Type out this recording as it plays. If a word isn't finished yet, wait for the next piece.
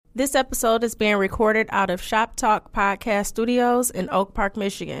This episode is being recorded out of Shop Talk Podcast Studios in Oak Park,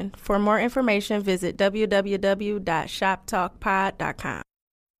 Michigan. For more information, visit www.shoptalkpod.com.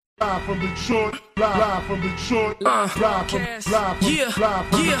 Live from Detroit, live from Detroit, live from Detroit.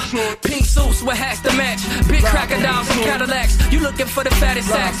 Pink suits with hats to match. Big crocodiles and Cadillacs. You looking for the fattest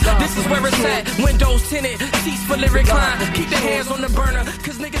sacks. This is where it's at. Windows tinted, seats fully reclined. Keep the hands on the burner,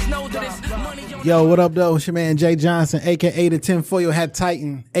 cause niggas know that it's money. Yo, what up, though? It's your man Jay Johnson, aka the tinfoil hat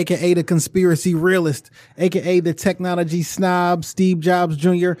titan, aka the conspiracy realist, aka the technology snob, Steve Jobs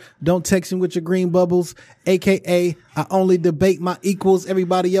Jr. Don't text me with your green bubbles, aka I only debate my equals,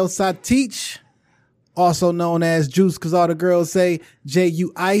 everybody else I teach. Also known as Juice, cause all the girls say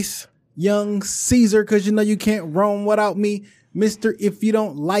J.U. Ice, Young Caesar, cause you know you can't roam without me. Mr. If you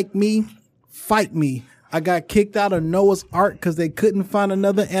don't like me, fight me. I got kicked out of Noah's Ark because they couldn't find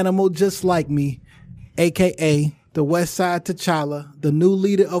another animal just like me, a.k.a. the West Side T'Challa, the new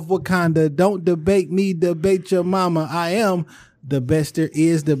leader of Wakanda. Don't debate me, debate your mama. I am the best there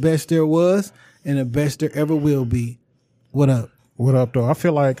is, the best there was, and the best there ever will be. What up? What up, though? I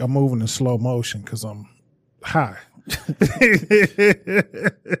feel like I'm moving in slow motion because I'm high.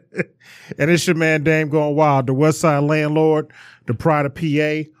 And it's your man Dame going wild, the West Side landlord, the pride of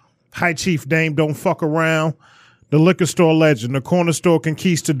PA. High Chief Dame Don't Fuck Around, the liquor store legend, the corner store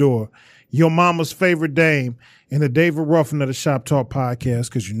conquistador, your mama's favorite dame, and the David Ruffin of the Shop Talk podcast,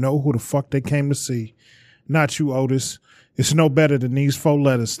 because you know who the fuck they came to see. Not you, Otis. It's no better than these 4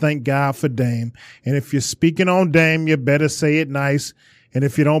 letters. Thank God for Dame. And if you're speaking on Dame, you better say it nice. And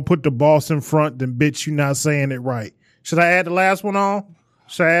if you don't put the boss in front, then bitch, you not saying it right. Should I add the last one on?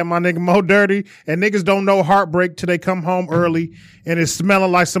 Should I add my nigga Mo Dirty? And niggas don't know heartbreak till they come home early and it's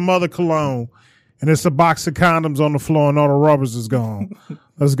smelling like some other cologne. And it's a box of condoms on the floor and all the rubbers is gone.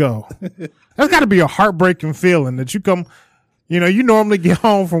 Let's go. That's got to be a heartbreaking feeling that you come, you know, you normally get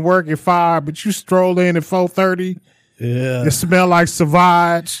home from work at 5, but you stroll in at 4:30. Yeah. It smell like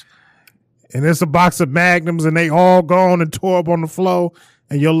Savage. And it's a box of Magnums and they all gone and tore up on the floor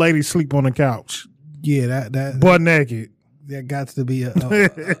and your lady sleep on the couch. Yeah, that butt naked. That got to be a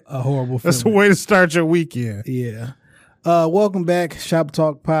horrible feeling. That's the way to start your weekend. Yeah. Welcome back, Shop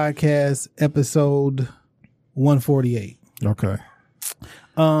Talk Podcast, episode 148. Okay.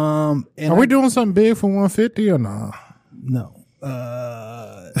 And Are we doing something big for 150 or no? No.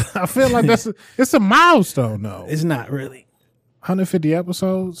 I feel like it's a milestone, though. It's not really. 150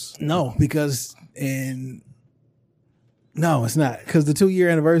 episodes? No, because no, it's not. Because the 2-year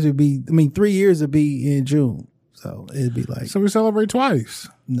anniversary would be, 3 years would be in June. So it'd be like. So we celebrate twice.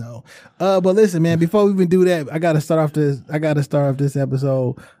 No. But listen, man, before we even do that, I gotta start off this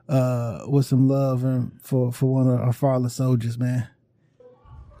episode with some love and for one of our fallen soldiers, man.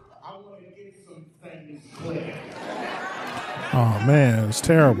 I want to get some things clear. Oh man, it's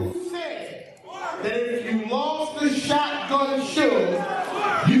terrible. You said that if you lost the shotgun show,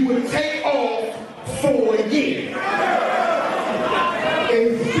 you would take off for a year.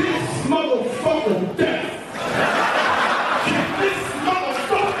 And this motherfucker death. This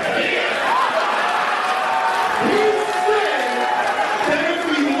motherfucker here. He said that if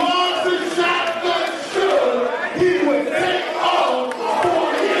he lost the shotgun show, he would take off for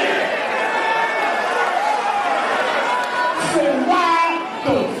a year. So why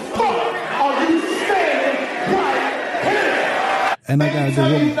the fuck are you standing right here? And I gotta do Tell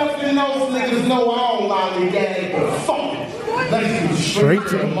you it. nothing else, niggas know I don't lollygag, but fuck it. Let's get straight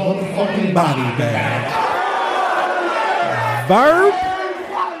to the motherfucking Body bag. Verb.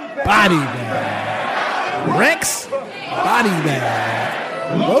 Body bag. Rex. Body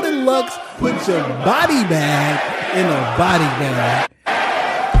bag. Loaded Lux. Put your body bag in a body bag.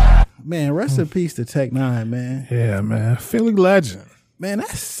 Man, rest in peace to Tech Nine, man. Yeah, man. Philly legend. Man,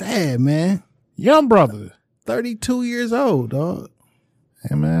 that's sad, man. Young brother. 32 years old, dog.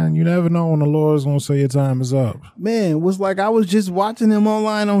 Hey, man, you never know when the Lord's going to say your time is up. Man, it was like I was just watching him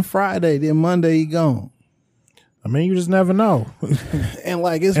online on Friday, then Monday he gone. I mean, you just never know. And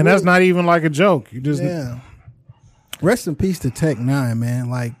like it's and that's not even like a joke. You just yeah. Rest in peace to Tech Nine,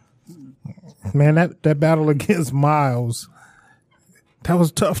 man. Like, man, that battle against Miles, that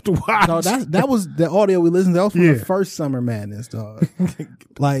was tough to watch. no, that was the audio we listened to. That was from Yeah. the first Summer Madness, dog.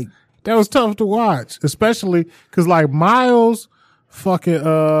 Like, that was tough to watch, especially because like Miles, fucking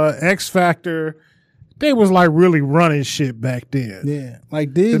X Factor, they was like really running shit back then. yeah,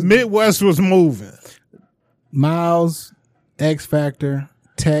 like The this Midwest was moving. Miles, X Factor,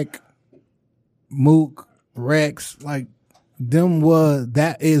 Tech, Mook, Rex, like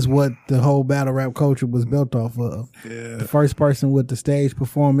that is what the whole battle rap culture was built off of. Yeah. The first person with the stage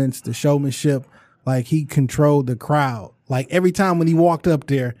performance, the showmanship, like he controlled the crowd. Like every time when he walked up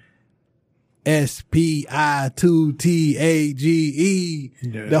there, SPI2TAGE.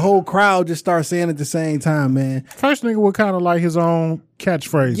 Yeah. The whole crowd just starts saying it at the same time, man. First nigga would kind of like his own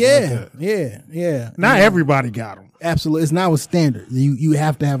catchphrase. Yeah, like that. yeah. Not everybody got them. Absolutely. It's not a standard. You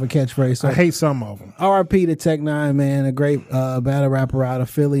have to have a catchphrase. So I hate some of them. RIP to Tech Nine, man, a great battle rapper out of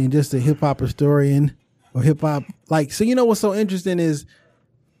Philly and just a hip hop historian or hip hop. Like, so you know what's so interesting is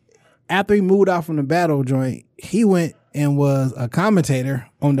after he moved out from the battle joint, he went and was a commentator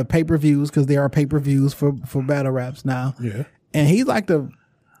on the pay-per-views because there are pay-per-views for battle raps now. Yeah. And he's like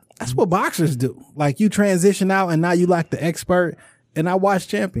that's what boxers do. Like you transition out and now you like the expert. And I watched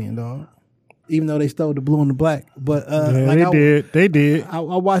Champion, dog. Even though they stole the blue and the black. But They did. I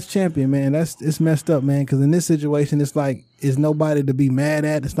watched Champion, man. It's messed up, man. Because in this situation, it's like it's nobody to be mad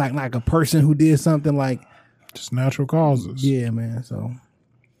at. It's like a person who did something like Just natural causes. yeah, man. So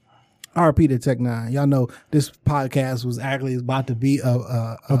RP to Tech Nine. Y'all know this podcast was actually about to be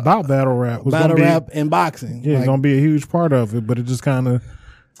About battle rap. Was battle gonna be, rap and boxing. Yeah, it's going to be a huge part of it, but it just kind of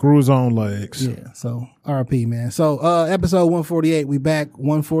grew his own legs. Yeah, so RP, man. So episode 148, we back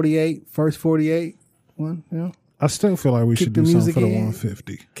 148, first 48. One, you know, I still feel like we should the do something music for the in.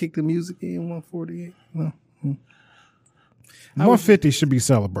 150. kick the music in 148. No. 150 should be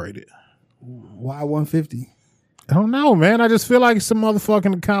celebrated. Why 150? I don't know, man. I just feel like it's a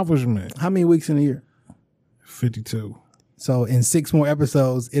motherfucking accomplishment. How many weeks in a year? 52. So in 6 more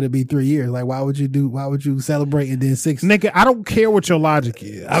episodes, it'll be 3 years. Like, why would you celebrate and then 6? Nigga, I don't care what your logic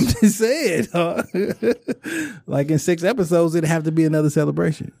is. I'm just saying. Like in 6 episodes, it'd have to be another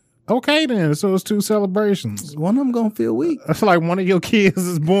celebration. Okay, then. So it's 2 celebrations. One of them gonna feel weak. That's like one of your kids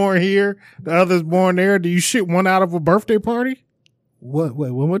is born here, the other's born there. Do you shit one out of a birthday party? What?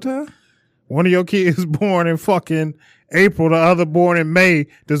 Wait, one more time? One of your kids born in fucking April, the other born in May.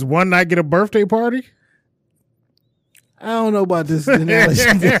 Does one not get a birthday party? I don't know about this analogy,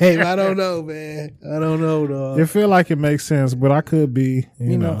 Dave. I don't know, man. I don't know, dog. It feel like it makes sense, but I could be,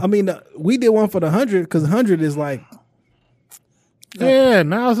 you know. I mean, we did one for the 100 because 100 is like, Yeah,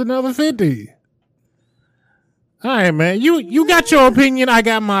 now it's another 50. All right, man. You got your opinion. I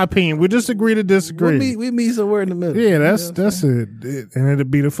got my opinion. We just agree to disagree. we meet somewhere in the middle. Yeah, that's it. And it'll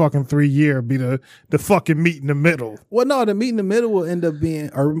be the fucking 3 year, be the fucking meet in the middle. Well, no, the meet in the middle will end up being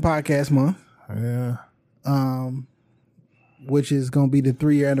Urban Podcast Month, Yeah. which is going to be the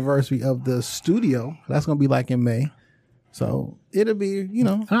 3-year anniversary of the studio. That's going to be like in May. So it'll be, you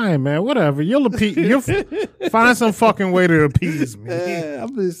know. All right, man. Whatever. You'll find some fucking way to appease me.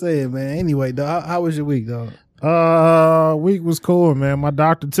 I'm just saying, man. Anyway, dog, how was your week, dog? Week was cool, man. My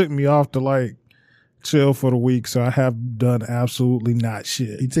doctor took me off to like chill for the week, so I have done absolutely not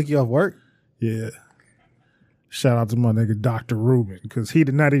shit. He took you off work? Yeah. Shout out to my nigga Dr. Rubin, because he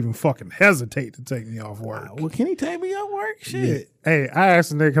did not even fucking hesitate to take me off work. Well, can he take me off work? Shit. Hey, I asked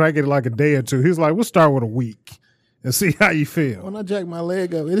the nigga, can I get like a day or two? He's like, we'll start with a week and see how you feel. When I jacked my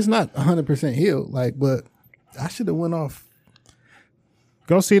leg up, it is not 100% healed, like, but I should have went off.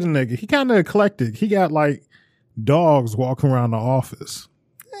 Go see the nigga. He kind of eclectic. He got like dogs walking around the office.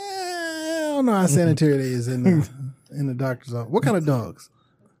 I don't know how sanitary it is in the doctor's office. What kind of dogs?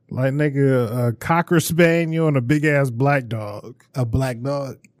 Like nigga, a cocker spaniel and a big ass black dog. A black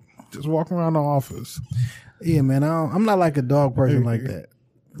dog. Just walking around the office. Yeah, man. I'm not like a dog person like that.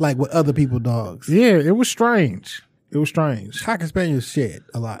 Like with other people's dogs. Yeah, it was strange. It was strange. Cocker spaniels shed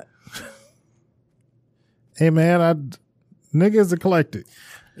a lot. Hey man, nigga is eclectic.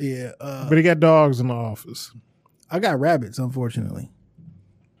 Yeah. But he got dogs in the office. I got rabbits, unfortunately.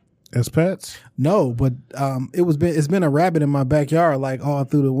 As pets? No, but it's been a rabbit in my backyard like all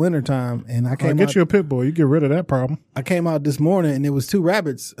through the wintertime, and I I'll get you a pit bull. You get rid of that problem. I came out this morning and there was 2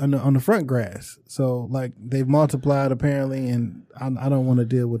 rabbits on the front grass. So like they've multiplied apparently, and I don't want to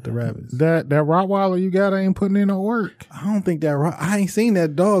deal with the rabbits. That Rottweiler you got ain't putting in no work. I don't think I ain't seen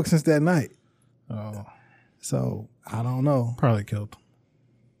that dog since that night. Oh, So I don't know. probably killed him.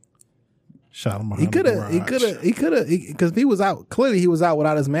 Shot him behind He could the have, garage. because if he was out, clearly he was out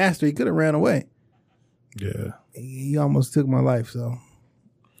without his master. He could have ran away. Yeah. He almost took my life. So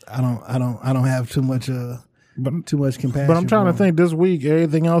I don't have too much compassion. But I'm trying for to think this week,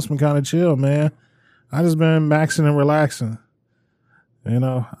 everything else been kind of chill, man. I just been maxing and relaxing. You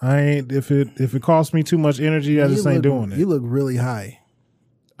know, I ain't, if it costs me too much energy, I just ain't doing it. You look really high.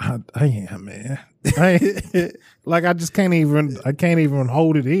 I am, man. Like I can't even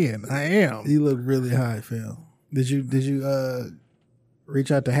hold it in. I am. You look really high, Phil. Did you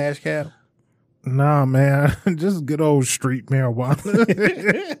reach out to Hash Cab? Nah, man. Just good old street marijuana.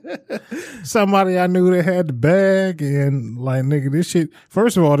 Somebody I knew that had the bag and like, nigga, this shit,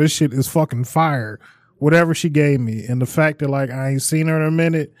 first of all, this shit is fucking fire whatever she gave me. And the fact that like I ain't seen her in a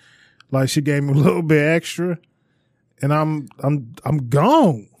minute, like she gave me a little bit extra, and I'm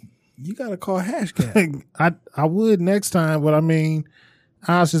gone. You gotta call Hashcat. I would next time, but I mean,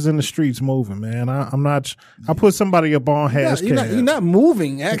 I was just in the streets moving, man. I'm not. I put somebody up on Hashcat. You're not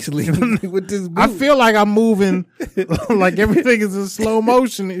moving actually with this. Boot. I feel like I'm moving, like everything is in slow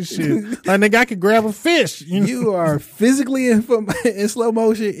motion and shit. Like nigga, I could grab a fish. You are physically in slow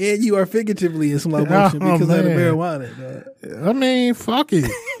motion, and you are figuratively in slow motion because of the marijuana. Dog. I mean, fuck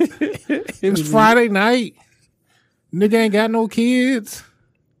it. It's Friday night. Nigga ain't got no kids.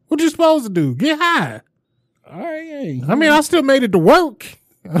 What you supposed to do? Get high. All right. Hey. I mean, I still made it to work.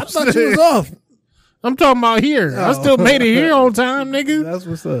 I thought you was off. I'm talking about here. I still made it here on time, nigga. That's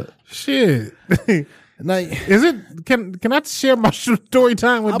what's up. Shit. Now, is it? Can I share my story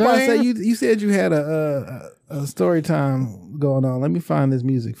time with I'm about to say Dan? you said you had a story time going on. Let me find this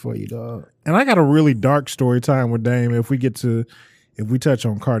music for you, dog. And I got a really dark story time with Dame if we touch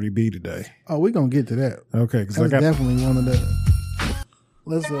on Cardi B today. Oh, we're gonna get to that. Okay, because That's definitely one of the.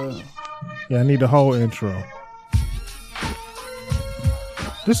 Let's Yeah, I need the whole intro.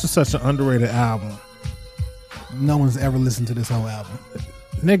 This is such an underrated album. No one's ever listened to this whole album.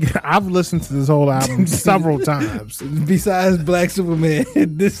 Nigga, I've listened to this whole album several times. Besides Black Superman,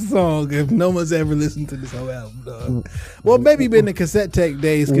 this song, if no one's ever listened to this whole album, dog. Well, maybe been the cassette tape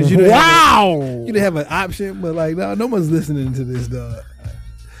days because you didn't have an option, but like, no one's listening to this, dog.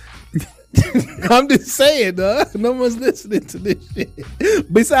 I'm just saying, dog. No one's listening to this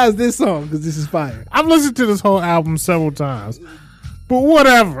shit. Besides this song, because this is fire. I've listened to this whole album several times. But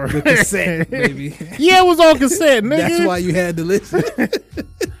whatever. The cassette, baby. Yeah, it was on cassette, nigga. That's why you had to listen.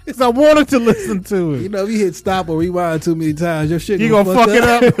 Because I wanted to listen to it. You know, if you hit stop or rewind too many times, your shit you gonna fuck it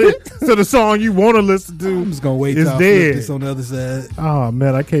up. So the song you want to listen to, I'm just gonna wait till I flip this on the other side. Oh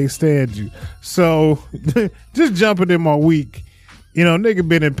man, I can't stand you. So just jumping in my week. You know, nigga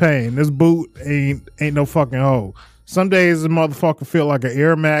been in pain. This boot ain't no fucking hole. Some days the motherfucker feel like an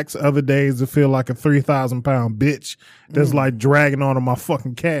Air Max. Other days it feel like a 3,000-pound bitch that's like dragging onto my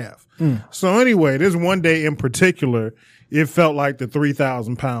fucking calf. So anyway, this one day in particular, it felt like the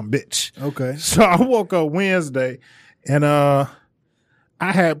 3,000-pound bitch. Okay. So I woke up Wednesday and I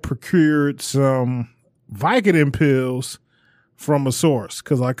had procured some Vicodin pills from a source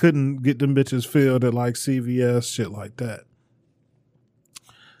because I couldn't get them bitches filled at like CVS, shit like that.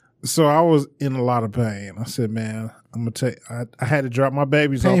 So I was in a lot of pain. I said, man, I'm going to take, I had to drop my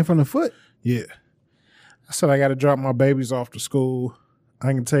babies off. Pain from the foot? Yeah. I said, I got to drop my babies off to school.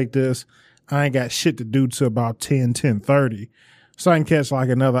 I can take this. I ain't got shit to do till about 10:30. So I can catch like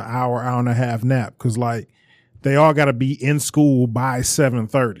another hour and a half nap. Cause like they all got to be in school by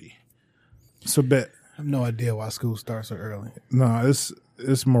 7:30. So bet. I have no idea why school starts so early. No,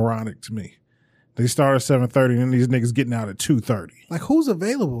 it's moronic to me. They start at 7:30 and then these niggas getting out at 2:30. Like who's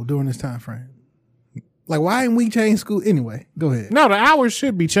available during this time frame? Like why ain't we change school? Anyway, go ahead. No, the hours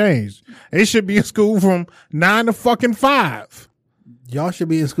should be changed. They should be in school from 9 to fucking 5. Y'all should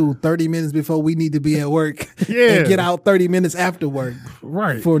be in school 30 minutes before we need to be at work. Yeah. And get out 30 minutes after work.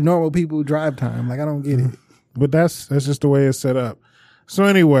 Right. For normal people drive time. Like I don't get it. But that's just the way it's set up. So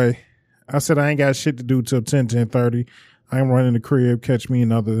anyway, I said I ain't got shit to do till 10:30. I'm running the crib, catch me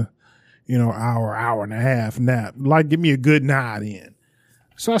another, hour and a half nap. Like give me a good nod in.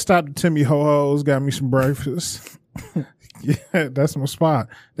 So I stopped at Timmy Ho-Ho's, got me some breakfast. Yeah, that's my spot.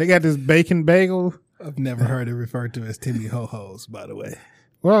 They got this bacon bagel. I've never heard it referred to as Timmy Ho-Ho's, by the way.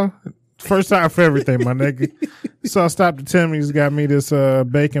 Well, first time for everything, my nigga. So I stopped at Timmy's, got me this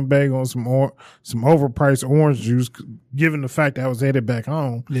bacon bagel and some overpriced orange juice, given the fact that I was headed back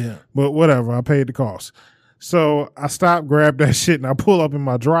home. Yeah. But whatever, I paid the cost. So I stopped, grabbed that shit, and I pull up in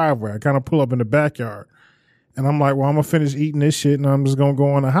my driveway. I kind of pull up in the backyard. And I'm like, well, I'm going to finish eating this shit, and I'm just going to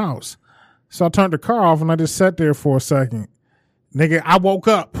go in the house. So I turned the car off, and I just sat there for a second. Nigga, I woke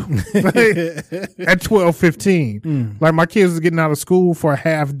up at 12:15. Like my kids was getting out of school for a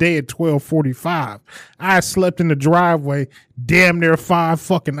half day at 12:45. I slept in the driveway damn near 5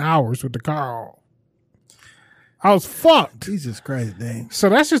 fucking hours with the car on. I was fucked. Jesus Christ, dang. So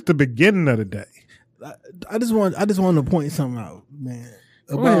that's just the beginning of the day. I just want to point something out, man.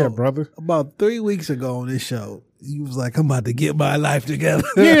 Go ahead, brother. About 3 weeks ago on this show, you was like, I'm about to get my life together.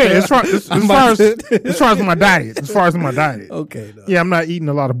 Yeah, as far as my diet. As far as my diet. Okay. No. Yeah, I'm not eating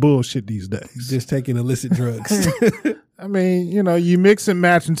a lot of bullshit these days. Just taking illicit drugs. I mean, you mix and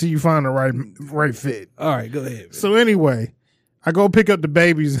match until you find the right fit. All right, go ahead. Man. So anyway, I go pick up the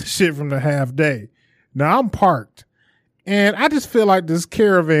babies and shit from the half day. Now I'm parked. And I just feel like this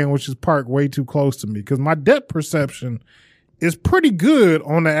caravan, which is parked way too close to me, because my depth perception is pretty good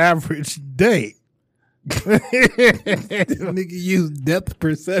on the average day. Nigga use depth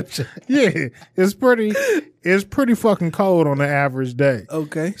perception. Yeah, it's pretty fucking cold on the average day.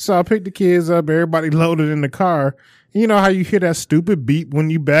 Okay. So I picked the kids up, everybody loaded in the car. You know how you hear that stupid beep when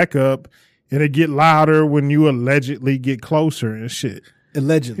you back up and it get louder when you allegedly get closer and shit.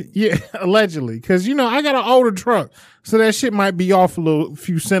 Allegedly. Yeah, allegedly. Because, you know, I got an older truck, so that shit might be off a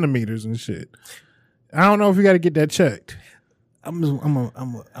few centimeters and shit. I don't know if you got to get that checked. I'm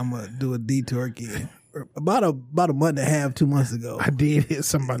gonna do a detour again. About a month and a half, 2 months ago, I did hit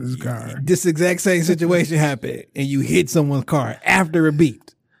somebody's car. this exact same situation happened, and you hit someone's car after it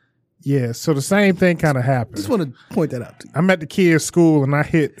beeped. Yeah, so the same thing kind of happened. Just want to point that out to you. I'm at the kids' school and I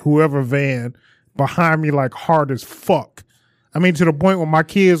hit whoever van behind me like hard as fuck. I mean, to the point where my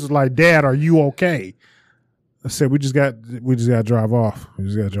kids was like, "Dad, are you okay?" I said, "We just got to drive off. We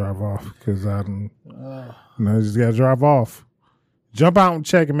just got to drive off because just got to drive off. Jump out and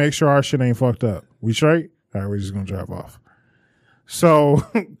check and make sure our shit ain't fucked up. We straight? All right, we're just gonna drive off." So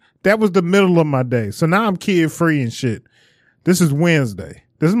that was the middle of my day. So now I'm kid free and shit. This is Wednesday.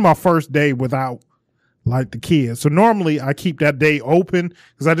 This is my first day without like the kids. So normally I keep that day open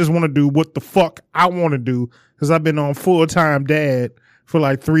because I just want to do what the fuck I want to do because I've been on full-time dad for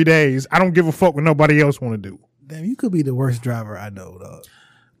like 3 days. I don't give a fuck what nobody else want to do. Damn, you could be the worst driver I know, dog.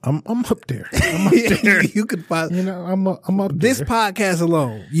 I'm up there. I'm up there. You could find. You know, I'm up This there. podcast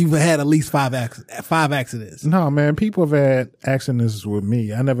alone, you've had at least five accidents. No, man, people have had accidents with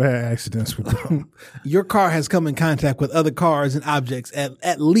me. I never had accidents with them. Your car has come in contact with other cars and objects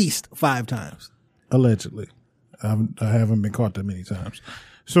at least 5 times. Allegedly. I haven't been caught that many times.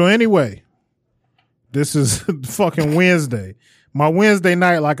 So anyway, this is fucking Wednesday. My Wednesday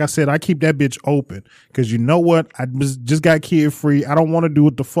night, like I said, I keep that bitch open because you know what? I just got kid free. I don't want to do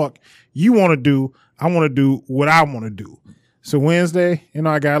what the fuck you want to do. I want to do what I want to do. So Wednesday, you know,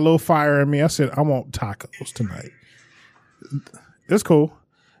 I got a little fire in me. I said, I want tacos tonight. It's cool.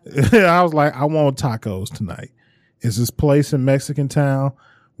 I was like, I want tacos tonight. It's this place in Mexican Town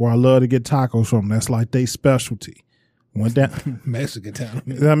where I love to get tacos from. That's like they specialty. Went down Mexican town.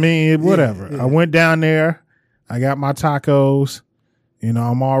 I mean, whatever. Yeah. I went down there. I got my tacos. You know,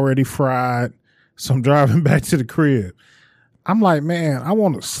 I'm already fried. So I'm driving back to the crib. I'm like, man, I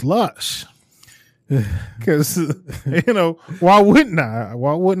want a slush. Because, you know, why wouldn't I?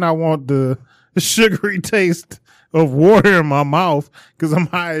 Why wouldn't I want the sugary taste of water in my mouth? Because I'm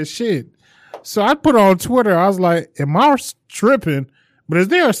high as shit. So I put on Twitter, I was like, am I tripping? But is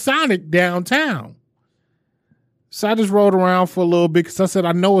there a Sonic downtown? So I just rode around for a little bit because I said,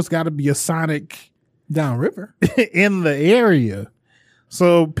 I know it's got to be a Sonic Downriver in the area.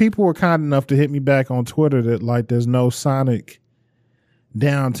 So people were kind enough to hit me back on Twitter that like there's no Sonic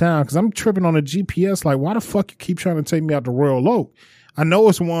downtown because I'm tripping on the GPS. Like, why the fuck you keep trying to take me out to Royal Oak? I know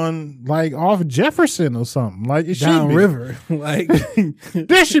it's one like off Jefferson or something. Like it should be. Downriver. Like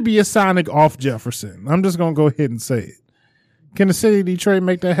There should be a Sonic off Jefferson. I'm just gonna go ahead and say it. Can the city of Detroit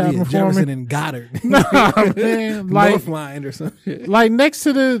make that happen yeah, for Jefferson me? and Goddard. Nah, man. Like North Line or some shit. Like next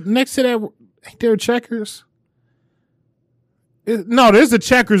to that, ain't there Checkers? No, there's a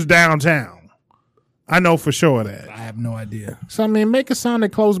Checkers downtown. I know for sure that. I have no idea. So I mean, make a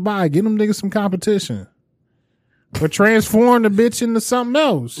Sonic close by. Get them niggas some competition. But transform the bitch into something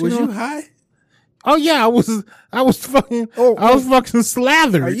else. Was know? you high? Oh yeah, I was fucking I was fucking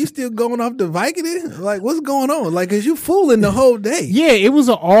slathered. Are you still going off the Vicodin? Like, what's going on? Like, cause you fooling the whole day. Yeah, it was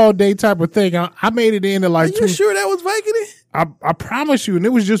an all day type of thing. I made it into like Are you sure that was Vicodin? I promise you, and it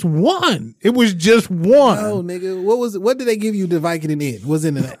was just one. It was just one. Oh, nigga, what was it? What did they give you the Vicodin in? Was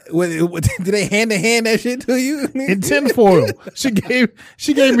it did they hand to hand that shit to you? In tinfoil. She gave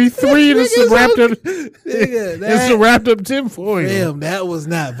me 3 and some wrapped up Nigga, some wrapped up tinfoil. damn, that was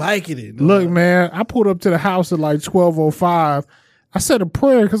not Vicodin. Look, man, I pulled up to the house at like 12:05. I said a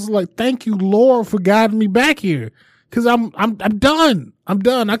prayer because like, thank you, Lord, for guiding me back here. Cause I'm done. I'm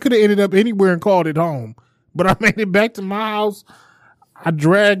done. I could have ended up anywhere and called it home. But I made it back to my house. I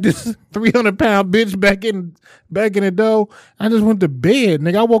dragged this 300-pound bitch back in the dough. I just went to bed.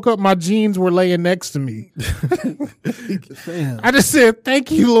 Nigga, I woke up, my jeans were laying next to me. Damn. I just said,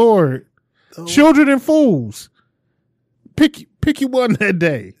 thank you, Lord. Oh. Children and fools. Pick you one that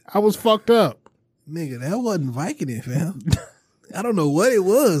day. I was fucked up. Nigga, that wasn't Vicodin, fam. I don't know what it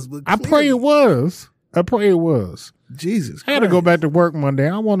was, but I pray it was. Jesus I had to go back to work Monday.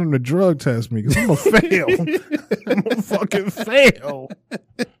 I want them to drug test me because I'm going to fail. I'm going to fucking fail.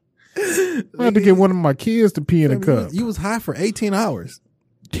 I had to get one of my kids to pee in a cup. You was high for 18 hours.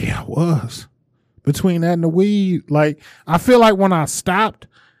 Yeah, I was. Between that and the weed, like, I feel like when I stopped,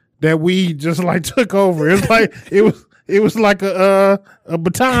 that weed just like took over. It's like, it It was like a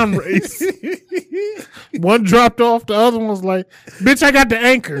baton race. One dropped off, the other one was like, "Bitch, I got the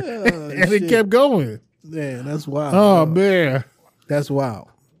anchor," and shit. it kept going. Yeah, that's wild. Oh man, That's wild.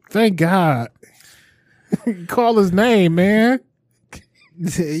 thank God. Call his name, man.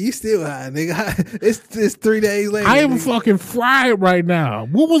 You still high, nigga. It's 3 days later. I am nigga. fucking fried right now.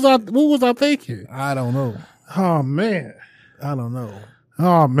 What was I thinking? I don't know. Oh man. I don't know.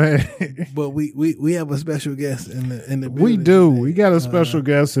 Oh man. But we have a special guest in the We building do. today. We got a special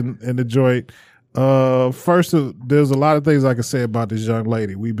guest in the joint. First, there's a lot of things I can say about this young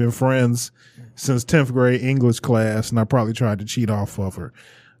lady. We've been friends since 10th grade English class, and I probably tried to cheat off of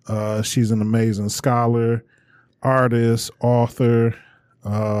her. She's an amazing scholar, artist, author,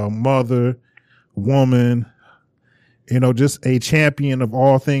 mother, woman, just a champion of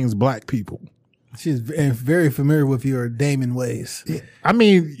all things black people. She's very familiar with your Damon ways. I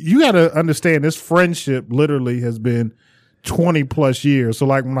mean, you got to understand this friendship literally has been 20 plus years. So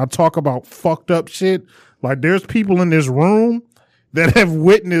like when I talk about fucked up shit, like there's people in this room that have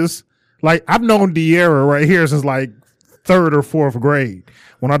witnessed, like I've known De'Ara right here since like 3rd or 4th grade.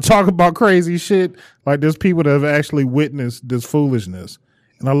 When I talk about crazy shit, like there's people that have actually witnessed this foolishness,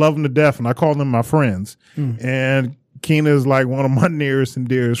 and I love them to death, and I call them my friends. And Keena is like one of my nearest and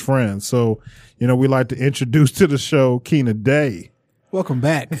dearest friends. So, we like to introduce to the show Keena Day. Welcome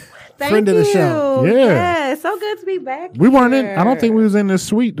back. Thank Friend you. of the show. Yeah. So good to be back. We weren't in. here. I don't think we was in this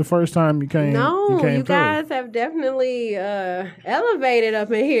suite the first time you came. No, came you through. guys have definitely elevated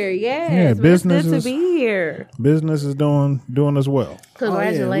up in here. Yes, Yeah, but business it's good is- to be here. Business is doing as well. Oh, yeah. We was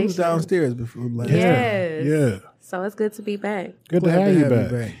Congratulations. downstairs before. Like, Yes. Yeah. So it's good to be back. Good to Glad have you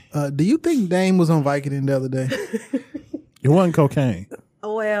you back. Do you think Dame was on Vicodin the other day? It wasn't cocaine.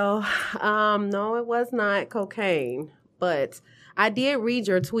 Well, no, it was not cocaine, but I did read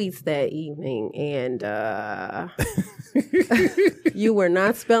your tweets that evening, and you were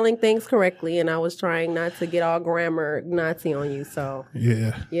not spelling things correctly, and I was trying not to get all grammar Nazi on you. So,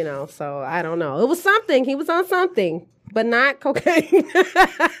 Yeah. so I don't know. It was something. He was on something, but not cocaine.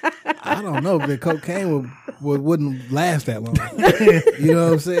 I don't know, but cocaine wouldn't last that long. You know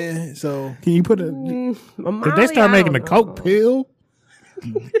what I'm saying? So Can you put a? If they start making the coke pill,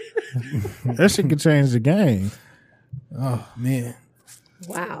 that shit could change the game. oh man.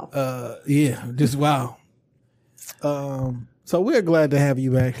 Wow. Yeah, just wow. So we're glad to have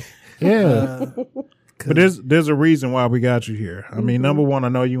you back. Yeah. But there's a reason why we got you here. I mean, number one, I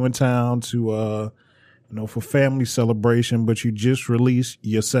know you in town to for family celebration, but you just released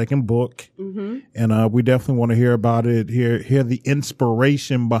your second book, and we definitely want to hear about it. Hear the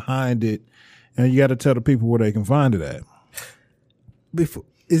inspiration behind it, and you got to tell the people where they can find it at.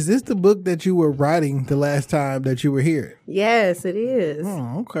 Is this the book that you were writing the last time that you were here? Yes, it is.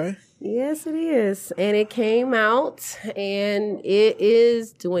 Oh, okay. Yes, it is. And it came out and it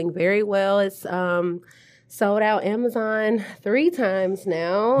is doing very well. It's sold out Amazon 3 times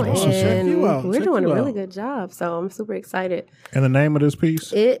now. Awesome. And Check you out. we're Check doing you a really out. good job. So I'm super excited. And the name of this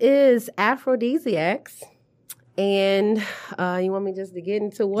piece? It is Aphrodisiacs. And you want me just to get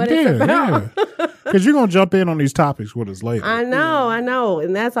into what it's about? Yeah. Because you're going to jump in on these topics with us later. I know.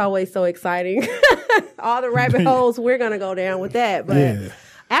 And that's always so exciting. All the rabbit holes we're going to go down with that. But Yeah.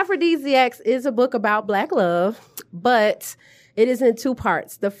 Aphrodisiacs is a book about Black love, but it is in 2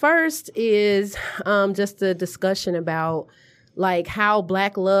 parts. The first is just a discussion about like how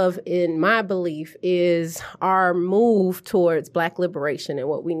Black love, in my belief, is our move towards Black liberation and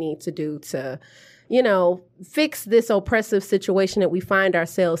what we need to do to, fix this oppressive situation that we find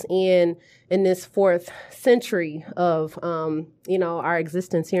ourselves in this 4th century of, our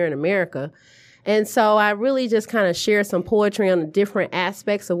existence here in America. And so I really just kind of share some poetry on the different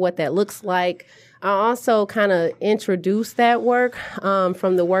aspects of what that looks like. I also kind of introduce that work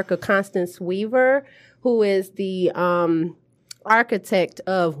from the work of Constance Weaver, who is the architect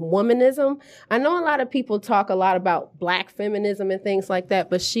of womanism. I know a lot of people talk a lot about Black feminism and things like that,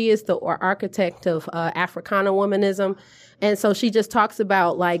 but she is the architect of Africana womanism. And so she just talks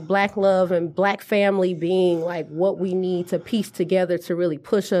about like Black love and Black family being like what we need to piece together to really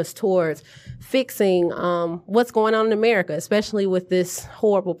push us towards fixing what's going on in America, especially with this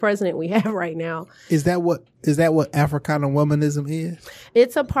horrible president we have right now. Is that what Africana womanism is?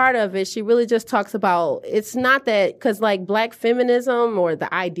 It's a part of it. She really just talks about, it's not that, because like Black feminism or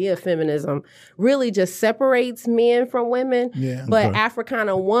the idea of feminism really just separates men from women. Yeah. But Okay.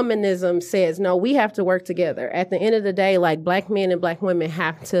 Africana womanism says, no, we have to work together. At the end of the day, like Black men and Black women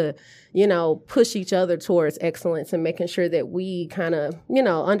have to, push each other towards excellence and making sure that we kind of,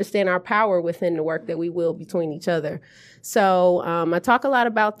 understand our power within the work that we will between each other. So I talk a lot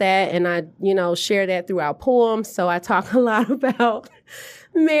about that, and I, share that throughout poems. So I talk a lot about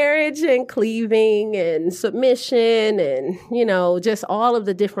marriage and cleaving and submission and, just all of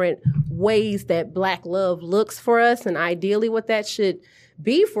the different ways that Black love looks for us and ideally what that should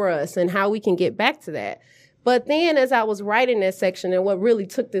be for us and how we can get back to that. But then as I was writing that section, and what really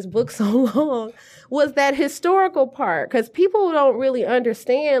took this book so long was that historical part, because people don't really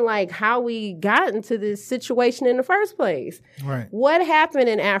understand like how we got into this situation in the first place. Right. What happened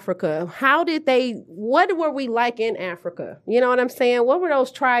in Africa? What were we like in Africa? You know what I'm saying? What were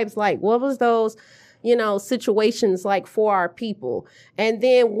those tribes like? What was those situations like for our people? And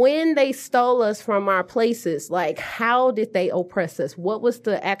then when they stole us from our places, like how did they oppress us? What was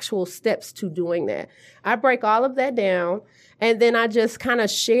the actual steps to doing that? I break all of that down, and then I just kind of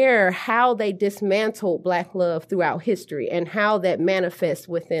share how they dismantled Black love throughout history and how that manifests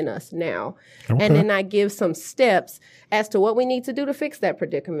within us now. Okay. And then I give some steps as to what we need to do to fix that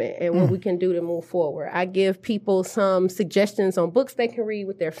predicament and what we can do to move forward. I give people some suggestions on books they can read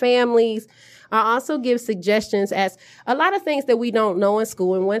with their families. I also give suggestions as a lot of things that we don't know in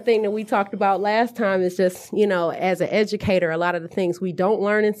school. And one thing that we talked about last time is just, as an educator, a lot of the things we don't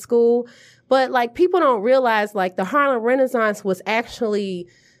learn in school. But like people don't realize like the Harlem Renaissance was actually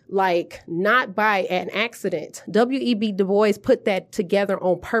like not by an accident. W.E.B. Du Bois put that together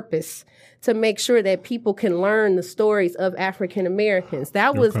on purpose to make sure that people can learn the stories of African Americans.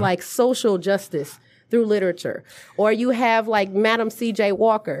 That was like social justice through literature. Or you have like Madam C.J.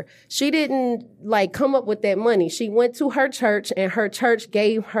 Walker. She didn't like come up with that money. She went to her church and her church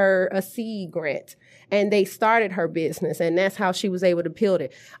gave her a seed grant. And they started her business, and that's how she was able to build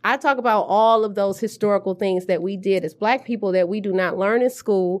it. I talk about all of those historical things that we did as Black people that we do not learn in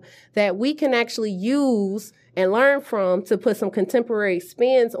school, that we can actually use and learn from to put some contemporary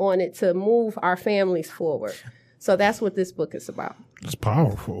spins on it to move our families forward. So that's what this book is about. It's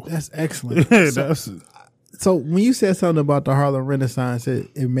powerful. That's excellent. So when you said something about the Harlem Renaissance,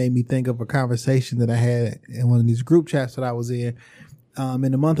 it made me think of a conversation that I had in one of these group chats that I was in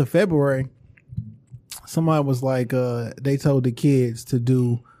the month of February. Somebody was like, they told the kids to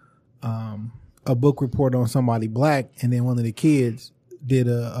do a book report on somebody Black, and then one of the kids did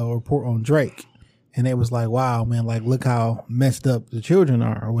a report on Drake. And they was like, wow, man, like, look how messed up the children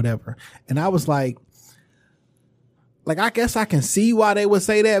are or whatever. And I was like, I guess I can see why they would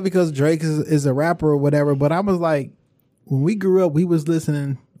say that because Drake is a rapper or whatever. But I was like, when we grew up, we was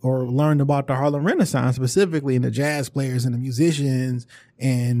listening or learned about the Harlem Renaissance specifically and the jazz players and the musicians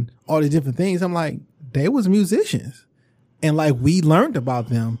and all the different things. I'm like, they was musicians, and like we learned about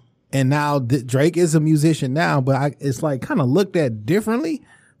them, and now Drake is a musician now, but it's like kind of looked at differently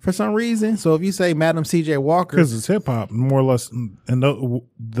for some reason. So if you say Madam C.J. Walker, because it's hip hop more or less, and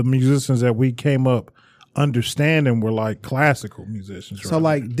the musicians that we came up understanding were like classical musicians. So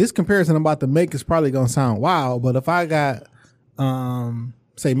like this comparison I'm about to make is probably gonna sound wild, but if I got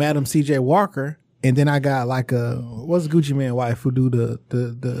say Madam C.J. Walker, and then I got like what's Gucci Mane wife who do the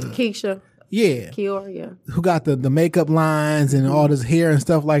Keisha. Yeah. Kiora, yeah. Who got the makeup lines and all this hair and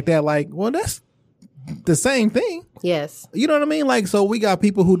stuff like that. Like, well, that's the same thing. Yes. You know what I mean? Like, so we got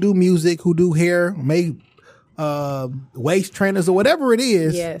people who do music, who do hair, make waist trainers or whatever it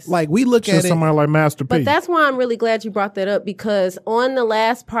is. Yes. Like, we look at it. Somebody like Master P. But that's why I'm really glad you brought that up, because on the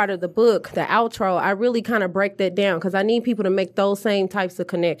last part of the book, the outro, I really kind of break that down because I need people to make those same types of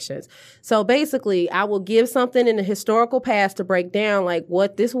connections. So basically, I will give something in the historical past to break down like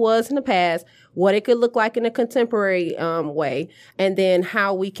what this was in the past, what it could look like in a contemporary way, and then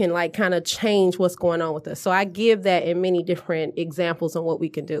how we can like kind of change what's going on with us. So I give that in many different examples on what we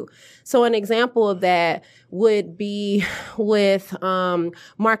can do. So an example of that would be with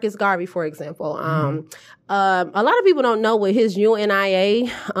Marcus Garvey, for example. A lot of people don't know with his UNIA,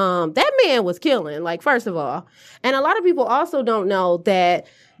 that man was killing, like, first of all. And a lot of people also don't know that,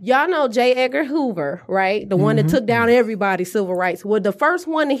 y'all know J. Edgar Hoover, right? The one that took down everybody's civil rights. Well, the first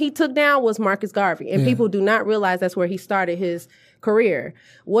one that he took down was Marcus Garvey. And people do not realize that's where he started his career.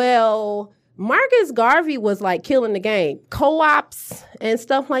 Well, Marcus Garvey was like killing the game. Co-ops and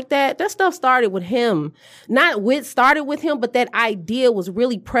stuff like that. That stuff started with him. Started with him, but that idea was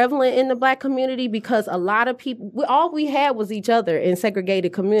really prevalent in the Black community because a lot of people, all we had was each other in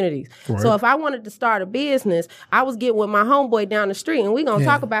segregated communities. Right. So if I wanted to start a business, I was getting with my homeboy down the street and we're going to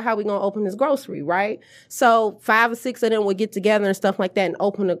talk about how we're going to open this grocery, right? So 5 or 6 of them would get together and stuff like that and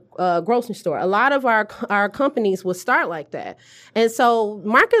open a grocery store. A lot of our companies would start like that. And so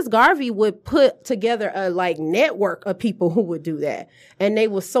Marcus Garvey would put together a like network of people who would do that. And they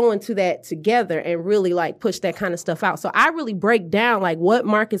will sew into that together and really like push that kind of stuff out. So I really break down like what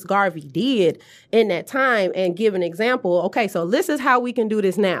Marcus Garvey did in that time and give an example. Okay, so this is how we can do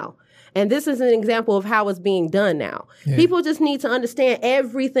this now. And this is an example of how it's being done now. Yeah. People just need to understand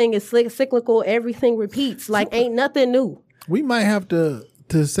everything is cyclical. Everything repeats. Like ain't nothing new. We might have to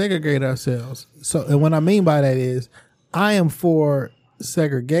segregate ourselves. So, and what I mean by that is I am for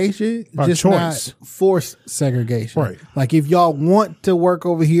segregation, just choice. Not forced segregation. Right. Like if y'all want to work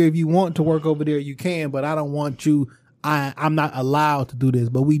over here, if you want to work over there, you can, but I don't want you. I'm not allowed to do this,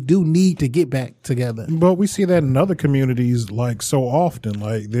 but we do need to get back together. But we see that in other communities, like so often.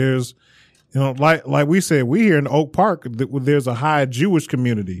 Like there's, like we said, we here in Oak Park, there's a high Jewish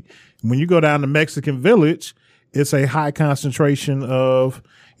community. When you go down to Mexican Village, it's a high concentration of,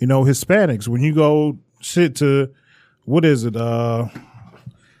 Hispanics. When you go to, what is it?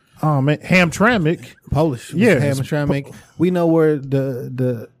 Hamtramck. Polish. Yeah. Hamtramck. We know where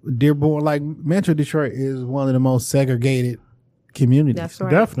the Dearborn, like Metro Detroit is one of the most segregated communities. That's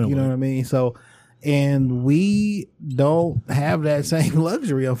right. Definitely. You know what I mean? So, and we don't have that same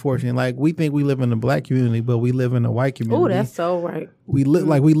luxury, unfortunately. Like we think we live in a black community, but we live in a white community. Oh, that's so right. We live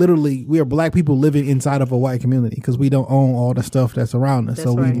like we are black people living inside of a white community because we don't own all the stuff that's around us. That's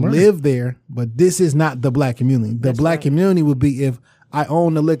so right. we live there, but this is not the black community. The black community would be if I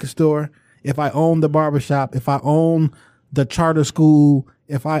own the liquor store, if I own the barbershop, if I own the charter school,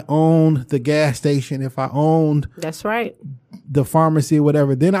 if I owned the gas station, if I owned that's right. the pharmacy or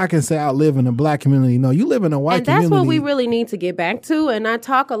whatever, then I can say I live in a black community. No, you live in a white community. And that's what we really need to get back to. And I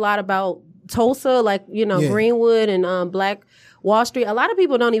talk a lot about Tulsa, like, Greenwood and Black Wall Street. A lot of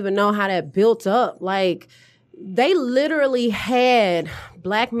people don't even know how that built up. Like, they literally had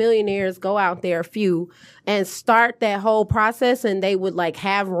black millionaires go out there, a few, and start that whole process. And they would like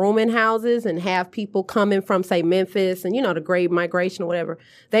have rooming houses and have people coming from, say, Memphis and, the Great Migration or whatever.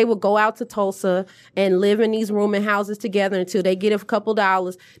 They would go out to Tulsa and live in these rooming houses together until they get a couple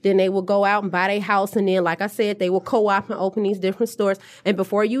dollars. Then they would go out and buy their house. And then, like I said, they would co-op and open these different stores. And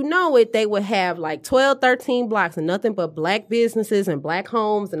before you know it, they would have like 12, 13 blocks and nothing but black businesses and black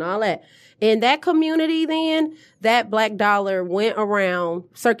homes and all that. In that community, then, that black dollar went around,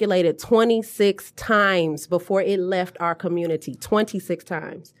 circulated 26 times before it left our community, 26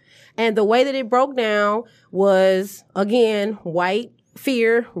 times. And the way that it broke down was, again, white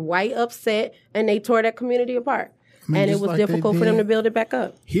fear, white upset, and they tore that community apart. And it was like difficult for them to build it back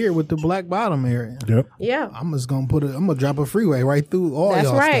up. Here with the Black Bottom area. Yep. Yeah. I'm just going to drop a freeway right through all that's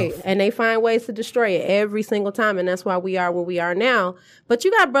y'all right. stuff. And they find ways to destroy it every single time. And that's why we are where we are now. But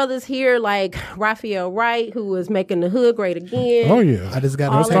you got brothers here like Raphael Wright, who is making the hood great again. Oh, yeah. I just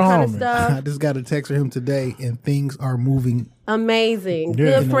got all that kind of stuff. I just got a text from him today, and things are moving. Amazing.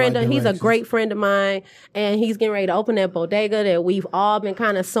 Yeah. Good friend. Right he's a direction. great friend of mine. And he's getting ready to open that bodega that we've all been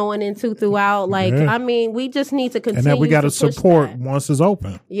kind of sewing into throughout. Like, Yeah. I mean, we just need to continue And then we got to push support that. once it's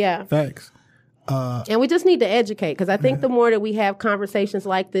open. Yeah. Facts. And we just need to educate, because I think the more that we have conversations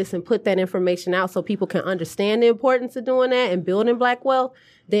like this and put that information out so people can understand the importance of doing that and building black wealth,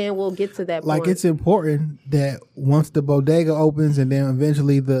 then we'll get to that Like point. it's important that once the bodega opens and then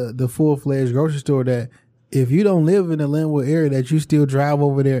eventually the full-fledged grocery store, that if you don't live in the Linwood area, that you still drive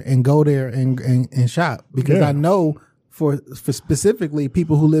over there and go there and shop. Because Yeah. I know for specifically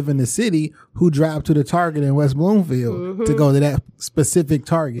people who live in the city who drive to the Target in West Bloomfield to go to that specific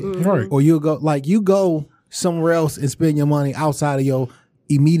Target. Right. Or you go somewhere else and spend your money outside of your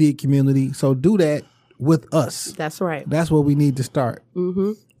immediate community. So do that with us. That's right. That's what we need to start.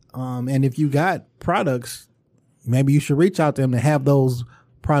 And if you got products, maybe you should reach out to them to have those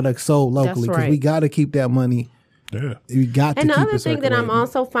products sold locally, because right. we got to keep that money. Yeah. We got to And the keep other it thing that I'm circulating.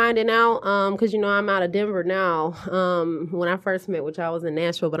 also finding out, because, I'm out of Denver now. When I first met, which I was in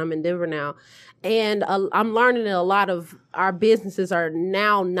Nashville, but I'm in Denver now. And I'm learning that a lot of our businesses are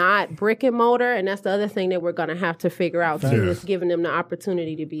now not brick and mortar. And that's the other thing that we're going to have to figure out, too, is giving them the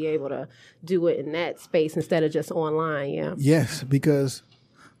opportunity to be able to do it in that space instead of just online. Yeah. Yes, because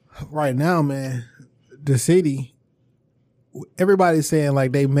right now, man, the city, everybody's saying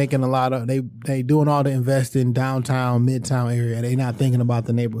like they making a lot of, they doing all the investing downtown, midtown area. They not thinking about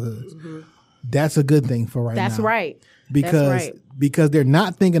the neighborhoods. That's a good thing for right now. That's right. Because they're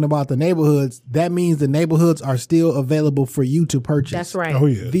not thinking about the neighborhoods. That means the neighborhoods are still available for you to purchase. That's right. Oh,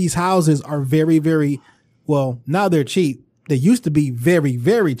 yeah. These houses are very, very, well, now they're cheap. They used to be very,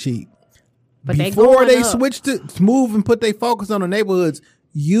 very cheap. But Before they they switched to move and put their focus on the neighborhoods,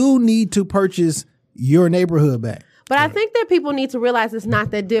 you need to purchase your neighborhood back. But I think that people need to realize it's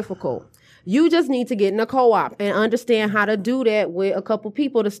not that difficult. You just need to get in a co-op and understand how to do that with a couple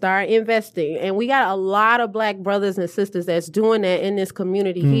people to start investing. And we got a lot of Black brothers and sisters that's doing that in this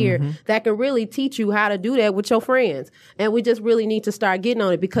community here that can really teach you how to do that with your friends. And we just really need to start getting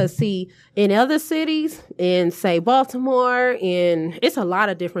on it because, see, in other cities, in, say, Baltimore, it's a lot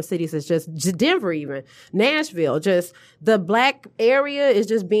of different cities. It's just Denver even, Nashville, just the Black area is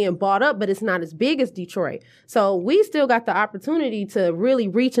just being bought up, but it's not as big as Detroit. So we still got the opportunity to really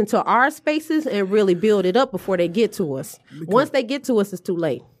reach into our spaces and really build it up before they get to us. Once they get to us, it's too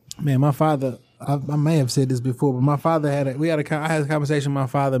late. Man, my father, I may have said this before, but my father I had a conversation with my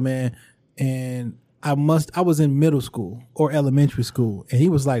father, man, and I was in middle school or elementary school, and he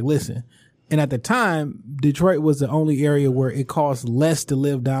was like, listen, and at the time, Detroit was the only area where it cost less to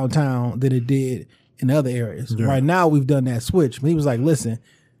live downtown than it did in other areas. Yeah. Right now, we've done that switch. But he was like, listen,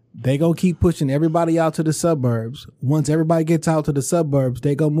 they gonna keep pushing everybody out to the suburbs. Once everybody gets out to the suburbs,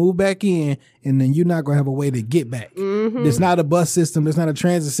 they gonna move back in, and then you're not gonna have a way to get back. There's not a bus system. There's not a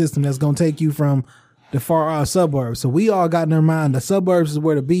transit system that's gonna take you from the far out suburbs. So we all got in our mind the suburbs is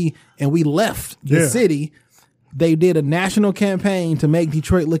where to be, and we left the city. They did a national campaign to make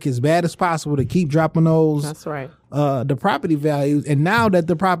Detroit look as bad as possible to keep dropping those. That's right. The property values, and now that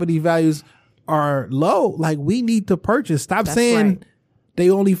the property values are low, like we need to purchase. Stop saying. Right. They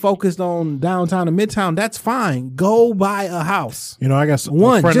only focused on downtown and midtown. That's fine. Go buy a house. You know, I got a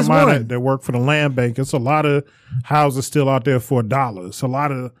friend of mine that worked for the land bank. It's a lot of houses still out there for $1. It's a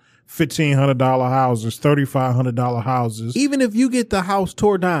lot of $1,500 houses, $3,500 houses. Even if you get the house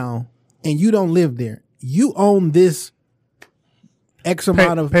tore down and you don't live there, you own this X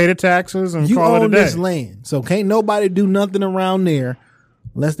amount of... Pay the taxes and you call it a day. You own this land. So can't nobody do nothing around there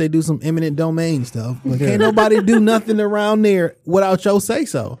unless they do some eminent domain stuff. But can't nobody do nothing around there without your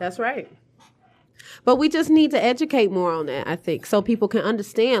say-so. That's right. But we just need to educate more on that, I think, so people can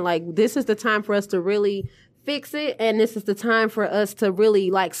understand, like, this is the time for us to really fix it, and this is the time for us to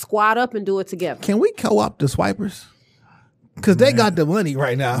really, like, squat up and do it together. Can we co-op the swipers? Because they got the money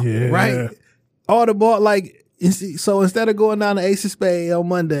right now, right? All the ball, like... So instead of going down to Ace of Spades on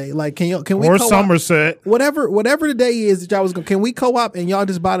Monday, like can we or co-op? Somerset, whatever the day is that y'all was going, can we co-op and y'all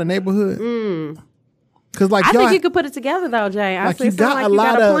just buy the neighborhood? Because like I think you could put it together though, Jay. I think you got a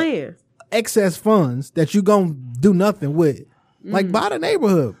lot of plan. Excess funds that you gonna do nothing with. Like buy the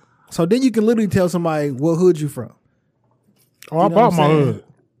neighborhood, so then you can literally tell somebody what hood you from. Oh, I bought my hood.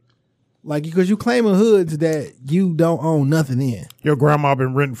 Like, because you claiming hoods that you don't own nothing in. Your grandma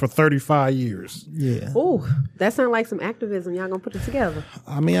been renting for 35 years. Yeah. Ooh, that sounds like some activism. Y'all gonna put it together.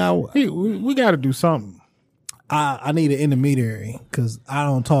 I mean, we got to do something. I need an intermediary because I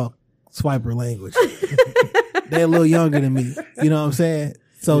don't talk swiper language. They're a little younger than me. You know what I'm saying?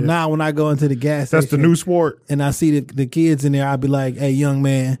 So now when I go into the gas station. That's the new sport. And I see the kids in there, I'll be like, hey, young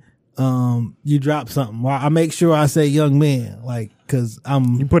man, you dropped something. Well, I make sure I say young man, like, cause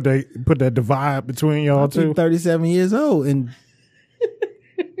you put that divide between y'all too. 37 years old in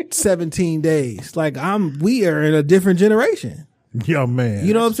 17 days. Like we are in a different generation. Young man.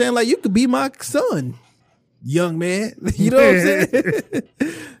 You know what I'm saying? Like you could be my son, young man. You know what I'm saying?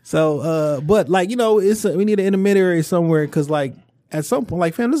 So, but like, you know, we need an intermediary somewhere. Cause like at some point,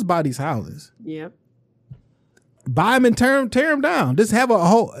 like, fam, let's buy these houses. Yep. Buy them and tear them down. Just have a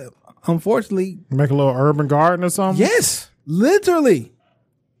whole, unfortunately. Make a little urban garden or something? Yes. Literally.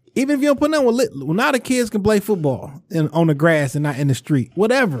 Even if you don't put nothing with now the kids can play football on the grass and not in the street.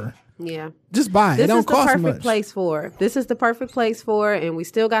 Whatever. Yeah. Just buy it. It don't cost much. This is the perfect place for it. This is the perfect place for it, and we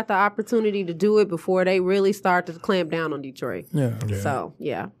still got the opportunity to do it before they really start to clamp down on Detroit. Yeah. So,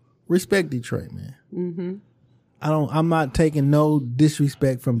 yeah. Respect Detroit, man. Mm-hmm. I'm not taking no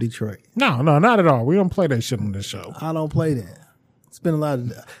disrespect from Detroit. No, not at all. We don't play that shit on this show. I don't play that.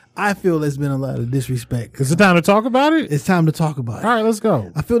 I feel there's been a lot of disrespect. Is it time to talk about it? It's time to talk about it. All right, let's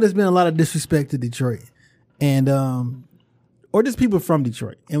go. I feel there's been a lot of disrespect to Detroit. And, or just people from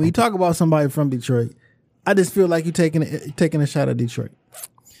Detroit. And when you talk about somebody from Detroit, I just feel like you're taking a shot at Detroit.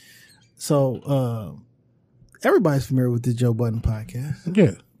 So, everybody's familiar with the Joe Budden podcast.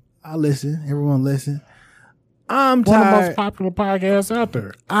 Yeah. I listen. Everyone listen. I'm tired. One of the most popular podcasts out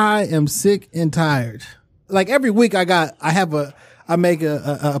there. I am sick and tired. Like every week I make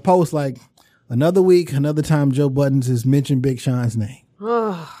a post like another week, another time Joe Buttons has mentioned Big Sean's name.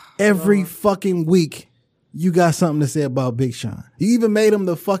 Every fucking week you got something to say about Big Sean. You even made him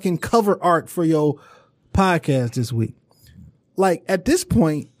the fucking cover art for your podcast this week. Like at this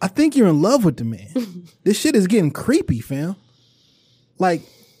point, I think you're in love with the man. This shit is getting creepy, fam. Like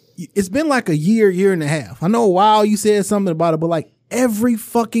it's been like a year and a half. I know a while you said something about it, but like every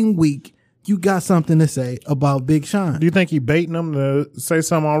fucking week you got something to say about Big Sean. Do you think he baiting them to say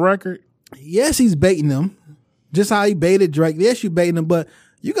something on record? yes, he's baiting them, just how he baited Drake. Yes, you baiting them, but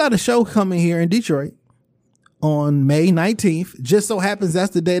you got a show coming here in Detroit on May 19th. Just so happens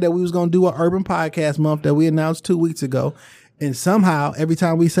that's the day that we was going to do an Urban Podcast Month that we announced 2 weeks ago. And somehow, every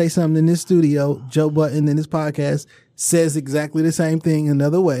time we say something in this studio, Joe Budden in this podcast says exactly the same thing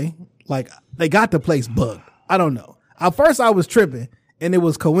another way. Like, they got the place bugged. I don't know. At first, I was tripping, and it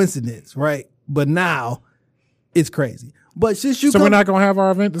was coincidence, right? But now, it's crazy. But since you So we're not going to have our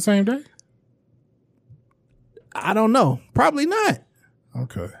event the same day? I don't know. Probably not.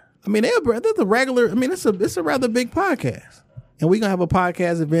 Okay. I mean, that's a regular. I mean, it's a rather big podcast, and we're gonna have a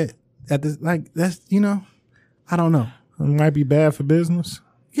podcast event at this. Like that's I don't know. It might be bad for business.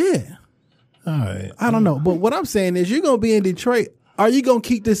 Yeah, All right. I don't know. But what I'm saying is, you're gonna be in Detroit. Are you gonna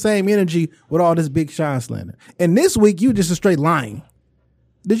keep the same energy with all this Big Sean slander? And this week, you just a straight lying.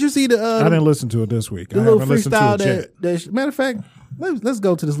 Did you see the? I didn't listen to it this week. The I little haven't listened freestyle to it yet. that matter of fact, let's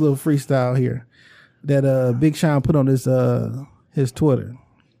go to this little freestyle here that Big Sean put on his Twitter.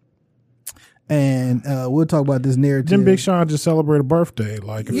 And we'll talk about this narrative. Didn't Big Sean just celebrate a birthday?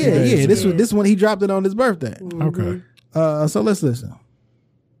 Like a few days ago? This one he dropped it on his birthday. Okay. So let's listen.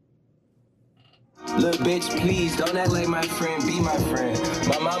 Little bitch, please don't act like my friend, be my friend.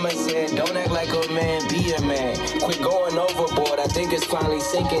 My mama said, don't act like a man, be a man. Quit going overboard, I think it's finally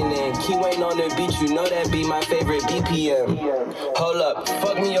sinking in. Q ain't on the beat, you know that be my favorite BPM. Hold up,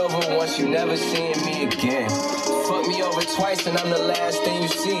 fuck me over once, you never seeing me again. Fuck me over twice and I'm the last thing you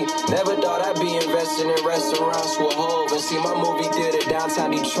see. Never thought I'd be investing in restaurants with Hov and see my movie theater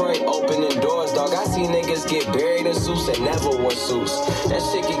downtown Detroit opening doors, dog. I see niggas get buried in suits and never wore suits. That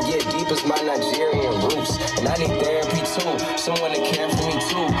shit can get deep as my Nigerian roots. And I need therapy too, someone to care for me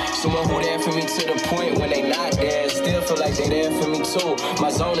too. Someone who there for me to the point when they not there, still feel like they there for me too.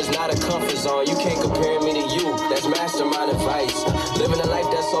 My zone is not a comfort zone, you can't compare me to you. That's mastermind advice, living a life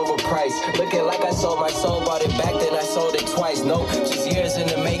that's overpriced. Looking like I sold my soul, bought it back, then I sold it twice. No, just years in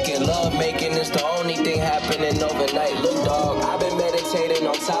the making, love making is the only thing happening overnight. Look dog, I've been meditating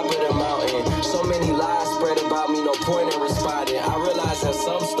on top of the mountain. So many lies spread about me, no point in responding. I realize that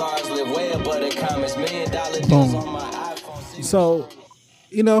some stars live way above the comments. $1 million deals on my iPhone. So,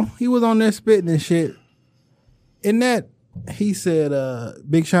 he was on there spitting and shit. In that, he said,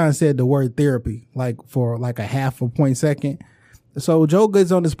 Big Sean said the word therapy, like for like a half a point second. So Joe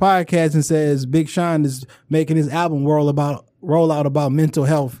gets on this podcast and says Big Sean is making his album roll out about mental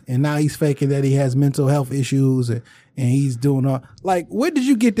health, and now he's faking that he has mental health issues, and he's doing all like, where did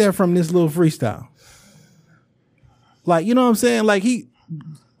you get that from? This little freestyle, like, you know what I'm saying? Like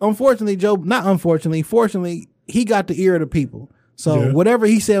fortunately, he got the ear of the people. So whatever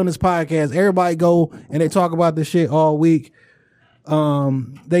he said on this podcast, everybody go and they talk about this shit all week.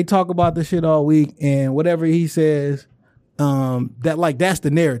 They talk about this shit all week, and whatever he says, that's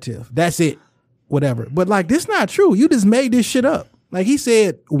the narrative. That's it. Whatever. But like, this not true. You just made this shit up. Like, he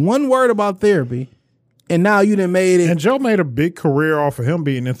said one word about therapy, and now you done made it. And Joe made a big career off of him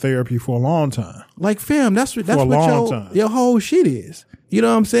being in therapy for a long time. Like, fam, that's what your whole shit is. You know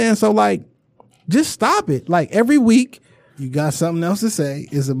what I'm saying? So like, just stop it. Like, every week you got something else to say.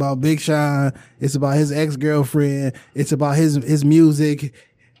 It's about Big Sean. It's about his ex-girlfriend. It's about his music.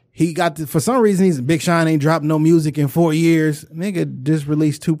 He got for some reason, Big Sean ain't dropped no music in 4 years. Nigga just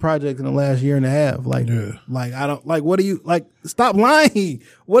released 2 projects in the last year and a half. Like, I don't like. What do you like? Stop lying.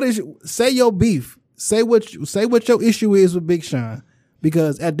 Say your beef. Say what your issue is with Big Sean,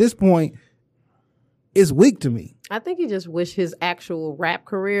 because at this point, it's weak to me. I think he just wish his actual rap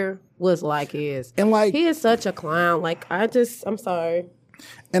career was like his. And like, he is such a clown. Like, I'm sorry.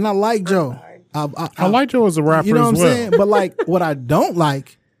 And I like Joe. I like Joe as a rapper. You know what as I'm well. saying? But like, what I don't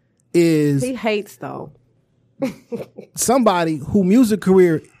like is he hates though. Somebody who music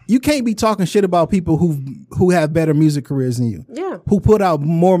career, you can't be talking shit about people who have better music careers than you. Yeah. Who put out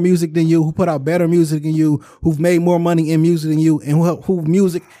more music than you, who put out better music than you, who've made more money in music than you, and who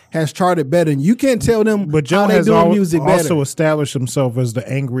music has charted better than you. You can't tell them but Joe how they has doing music better. Also established himself as the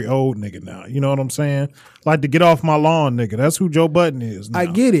angry old nigga now. You know what I'm saying? Like the get off my lawn nigga. That's who Joe Budden is now. I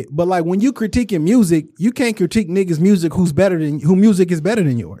get it. But like, when you critiquing music, you can't critique niggas' music who music is better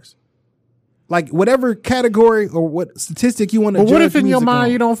than yours. Like, whatever category or what statistic you want to judge. But what if in your music mind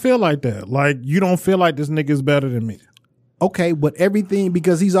on. you don't feel like that? Like, you don't feel like this nigga's better than me. Okay, but everything,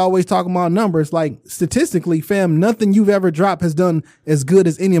 because he's always talking about numbers, like statistically, fam, nothing you've ever dropped has done as good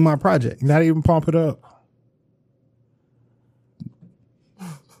as any of my projects. Not even Pump It Up.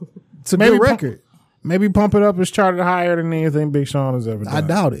 It's a good record. Maybe Pump It Up is charted higher than anything Big Sean has ever done. I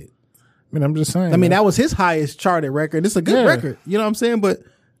doubt it. I mean, I'm just saying. I mean, that was his highest charted record. It's a good record. You know what I'm saying? But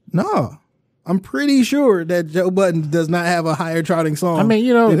no. I'm pretty sure that Joe Budden does not have a higher charting song. I mean,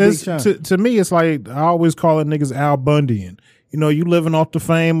 you know, than Big it's, Sean. to me, it's like I always call it niggas Al Bundying. You know, you living off the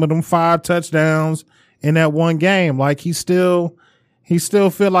fame of them 5 touchdowns in that one game. Like he still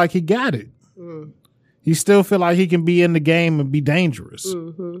feel like he got it. He still feel like he can be in the game and be dangerous.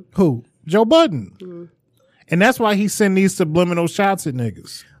 Who? Joe Budden. And that's why he send these subliminal shots at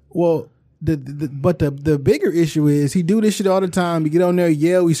niggas. Well, but the bigger issue is he do this shit all the time. You get on there,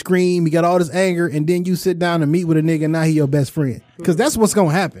 yell, he scream, he got all this anger, and then you sit down and meet with a nigga, and now he your best friend. Because that's what's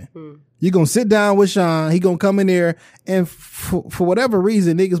gonna happen. You're gonna sit down with Sean, he gonna come in there, and for whatever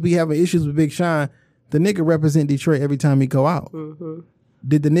reason, niggas be having issues with Big Sean. The nigga represent Detroit every time he go out.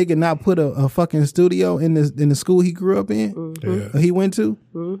 Did the nigga not put a fucking studio in the school he grew up in? Yeah. He went to?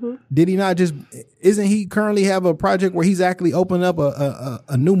 Did he not just? Isn't he currently have a project where he's actually opening up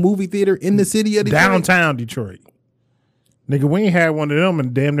a new movie theater in the city of Detroit? Downtown Detroit. Nigga, we ain't had one of them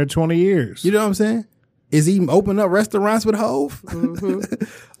in damn near 20 years. You know what I'm saying? Is he opening up restaurants with Hove?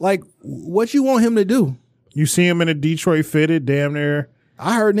 Like, what you want him to do? You see him in a Detroit fitted, damn near.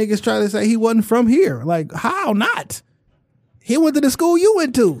 I heard niggas try to say he wasn't from here. Like, how not? He went to the school you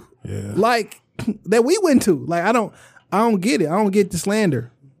went to. Yeah. Like, that we went to. Like, I don't get it. I don't get the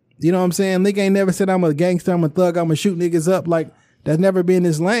slander. You know what I'm saying? Nigga ain't never said I'm a gangster, I'm a thug, I'm gonna shoot niggas up. Like, that's never been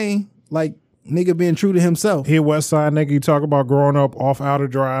his lane. Like, nigga being true to himself. He a West Side nigga. You talk about growing up off Outer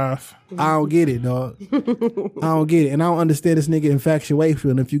Drive. I don't get it, dog. I don't get it. And I don't understand this nigga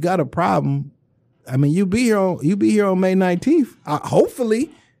infatuation. If you got a problem, I mean, you be here on May 19th. Hopefully,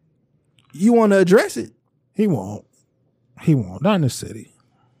 you want to address it. He won't. Not in the city.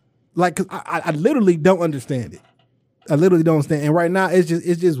 Like, 'cause I literally don't understand it. I literally don't understand. And right now, it's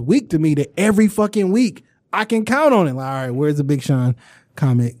just weak to me that every fucking week I can count on it. Like, all right, where's the Big Sean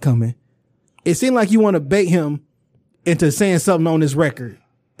comment coming? It seemed like you want to bait him into saying something on this record.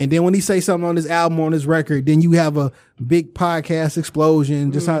 And then when he say something on this album, on this record, then you have a big podcast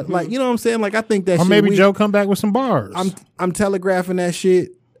explosion. Just how, like, you know what I'm saying? Like, I think that Or shit maybe weak. Joe come back with some bars. I'm telegraphing that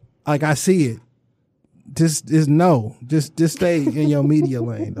shit like I see it. Just stay in your media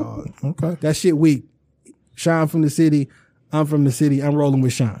lane, dog. Okay. That shit weak. Sean from the city. I'm from the city. I'm rolling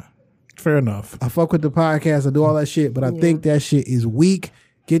with Sean. Fair enough. I fuck with the podcast. I do all that shit, but I think that shit is weak.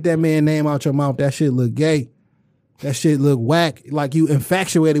 Get that man name out your mouth. That shit look gay. That shit look whack. Like you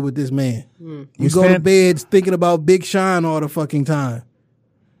infatuated with this man. You go to bed thinking about Big Sean all the fucking time.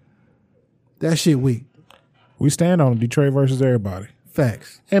 That shit weak. We stand on Detroit versus everybody.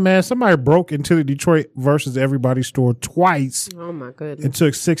 Facts. Hey man, somebody broke into the Detroit versus everybody store twice Oh my goodness. and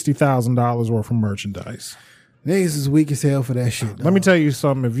took $60,000 worth of merchandise. Niggas is weak as hell for that shit. Let me tell you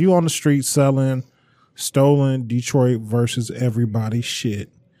something. If you on the street selling stolen Detroit versus everybody shit,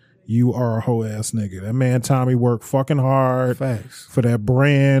 you are a hoe ass nigga. That man Tommy worked fucking hard Facts. for that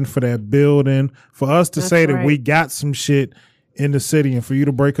brand, for that building, for us to say that right. we got some shit in the city, and for you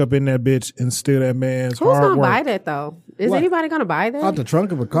to break up in that bitch and steal that man's Who's hard gonna work. buy that though? Is What? anybody gonna buy that? Out the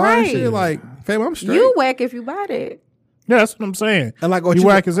trunk of a car and Right. shit. Like, fam, I'm straight. You whack if you buy that. Yeah, that's what I'm saying. And like, what you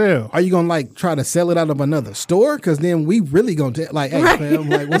whack as hell. Are you gonna like try to sell it out of another store? Because then we really gonna like, hey, fam,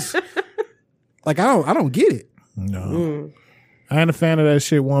 like, what's like? I don't get it. No, I ain't a fan of that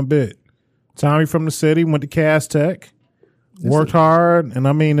shit one bit. Tommy from the city went to Cass Tech, worked hard, and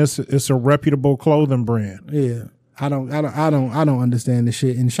I mean it's a reputable clothing brand. Yeah, I don't understand this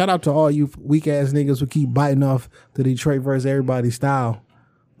shit. And shout out to all you weak ass niggas who keep biting off the Detroit versus everybody style.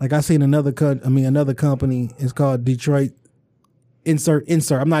 Like I seen another company. It's called Detroit. Insert.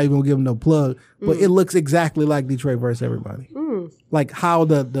 I'm not even gonna give them no plug, but it looks exactly like Detroit versus everybody. Like how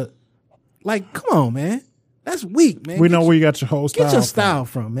the like, come on, man, that's weak, man. We know where you got your whole style. Get your from. style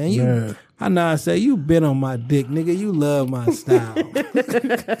from, man. You, Yeah. I know I say you been on my dick, nigga. You love my style.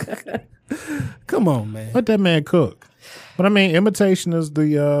 Come on, man. Let that man cook. But I mean, imitation is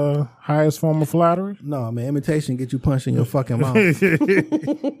the highest form of flattery. No, man. Imitation get you punched in your fucking mouth.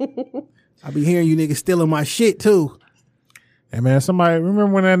 I be hearing you niggas stealing my shit too. Hey man, somebody remember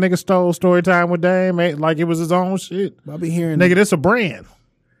when that nigga stole story time with Dame like it was his own shit? I be hearing Nigga, this a brand.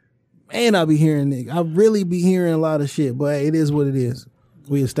 and I be hearing nigga. I really be hearing a lot of shit, but it is what it is.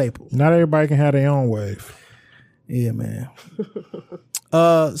 We a staple. Not everybody can have their own wave. Yeah, man.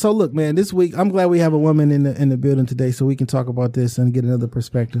 So look, man, this week I'm glad we have a woman in the building today, so we can talk about this and get another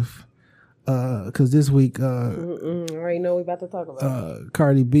perspective. Because this week, I already know we about to talk about.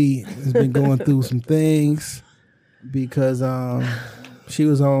 Cardi B has been going through some things because she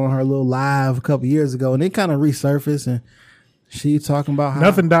was on her little live a couple years ago, and it kind of resurfaced, and she talking about how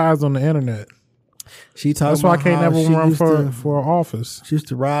Nothing dies on the internet. She talking That's why I about can't how never she run used for office. She used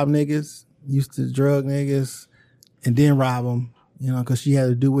to rob niggas, used to drug niggas, and then rob them. You know, because she had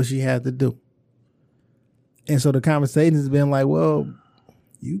to do what she had to do. And so the conversation has been like, well,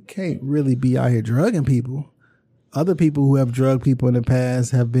 you can't really be out here drugging people. Other people who have drugged people in the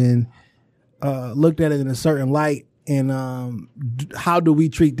past have been looked at it in a certain light. And how do we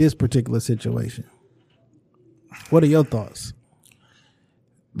treat this particular situation? What are your thoughts?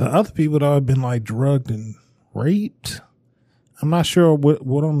 The other people that have been like drugged and raped, I'm not sure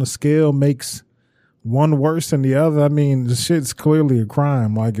what on the scale makes one worse than the other. I mean, the shit's clearly a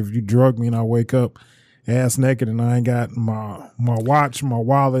crime. Like if you drug me and I wake up ass naked and I ain't got my watch, my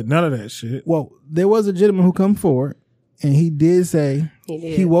wallet, none of that shit. Well, there was a gentleman who come forward and he did say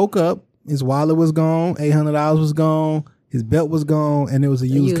he woke up, his wallet was gone, $800 was gone, his belt was gone, and there was a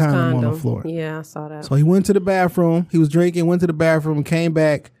used condom on the floor. Yeah, I saw that. So he went to the bathroom. He was drinking, went to the bathroom, came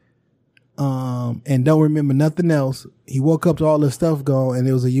back, and don't remember nothing else. He woke up to all this stuff gone, and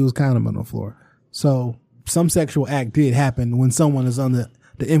there was a used condom on the floor. So some sexual act did happen when someone is under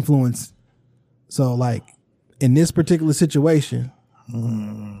the influence. So like in this particular situation,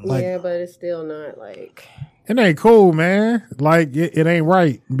 yeah, but it's still not like. It ain't cool, man. Like it ain't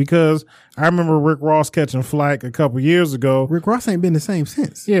right, because I remember Rick Ross catching flack a couple years ago. Rick Ross ain't been the same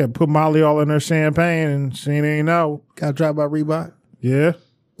since. Yeah, put Molly all in her champagne and she ain't know. Got dropped by Reebok. Yeah.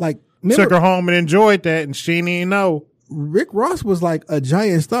 Like took her home and enjoyed that and she ain't know. Rick Ross was like a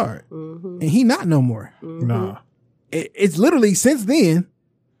giant star, and he not no more. Nah. It's literally since then,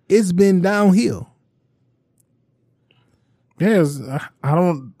 it's been downhill. Yes, I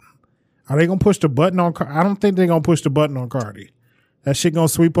don't. Are they gonna push the button on? I don't think they're gonna push the button on Cardi. That shit gonna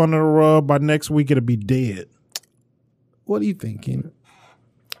sweep under the rug. By next week, it'll be dead. What do you think, Keena?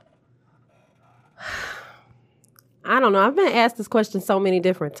 I don't know. I've been asked this question so many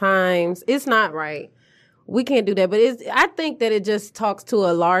different times. It's not right. We can't do that. But I think that it just talks to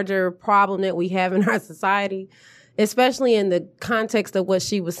a larger problem that we have in our society, especially in the context of what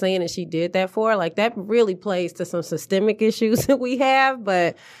she was saying and she did that for. Like, that really plays to some systemic issues that we have.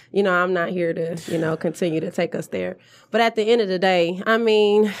 But, I'm not here to, continue to take us there. But at the end of the day, I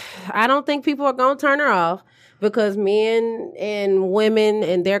mean, I don't think people are going to turn her off, because men and women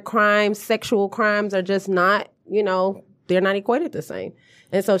and their crimes, sexual crimes, are just not, they're not equated the same.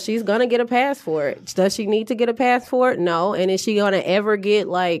 And so she's going to get a pass for it. Does she need to get a pass for it? No. And is she going to ever get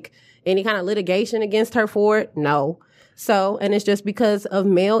like any kind of litigation against her for it? No. So, and it's just because of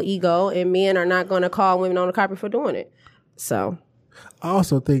male ego, and men are not going to call women on the carpet for doing it. So I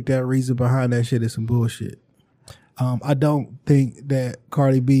also think that reason behind that shit is some bullshit. I don't think that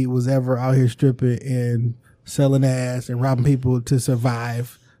Cardi B was ever out here stripping and selling ass and robbing people to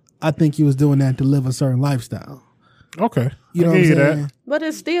survive. I think he was doing that to live a certain lifestyle. Okay. You know what I'm saying? But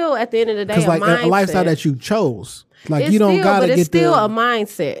it's still, at the end of the day, a like mindset. a lifestyle that you chose. Like, it's you don't gotta get But it's still the a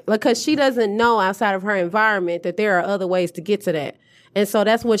mindset. Because she doesn't know outside of her environment that there are other ways to get to that. And so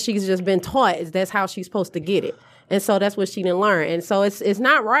that's what she's just been taught, is that's how she's supposed to get it. And so that's what she didn't learn. And so it's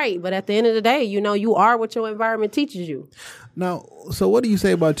not right. But at the end of the day, you are what your environment teaches you. Now, so what do you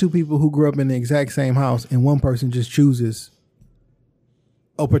say about two people who grew up in the exact same house and one person just chooses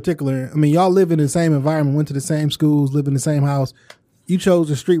a particular, y'all live in the same environment, went to the same schools, live in the same house. You chose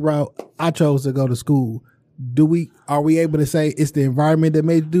the street route. I chose to go to school. Are we able to say it's the environment that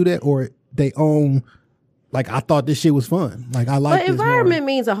made you do that, or they own, like, I thought this shit was fun. Like, I like this more. But environment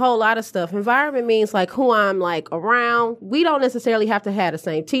means a whole lot of stuff. Environment means like who I'm like around. We don't necessarily have to have the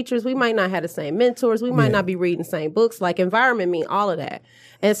same teachers. We might not have the same mentors. We might not be reading the same books. Like, environment means all of that.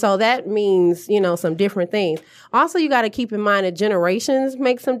 And so that means, some different things. Also, you got to keep in mind that generations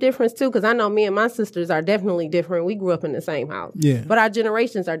make some difference too. Because I know me and my sisters are definitely different. We grew up in the same house. Yeah. But our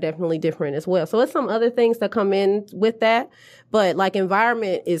generations are definitely different as well. So it's some other things that come in with that. But like,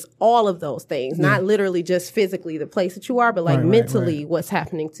 environment is all of those things, not literally just physically the place that you are, but like mentally what's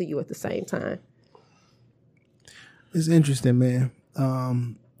happening to you at the same time. It's interesting, man.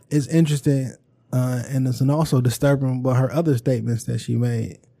 It's interesting. And it's also disturbing about her other statements that she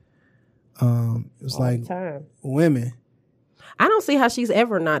made. It's like women. I don't see how she's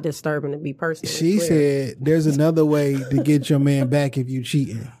ever not disturbing to be personally She clear. said there's another way to get your man back if he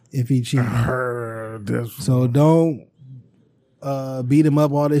cheating. So don't beat him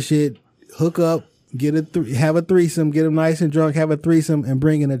up, all this shit. Hook up, have a threesome, get him nice and drunk, have a threesome, and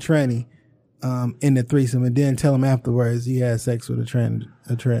bring in a tranny in the threesome, and then tell him afterwards he had sex with a tranny.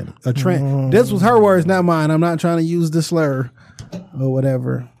 This was her words, not mine. I'm not trying to use the slur or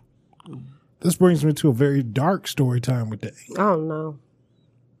whatever. This brings me to a very dark story time with Dave. Oh no.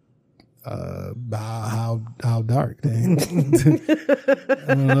 How dark, dang.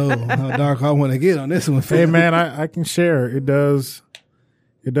 I don't know how dark I want to get on this one. Hey man, I can share. It does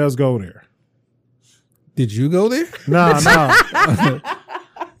go there. Did you go there? No.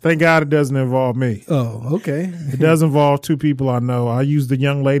 Thank God it doesn't involve me. Oh, okay. It does involve two people I know. I use the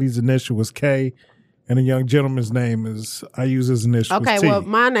young lady's initial was K, and the young gentleman's name is, I use his initial Okay, was T. well,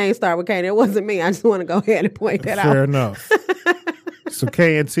 my name started with K. It wasn't me. I just want to go ahead and point that out. Fair enough. So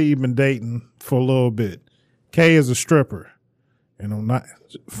K and T been dating for a little bit. K is a stripper. You know, not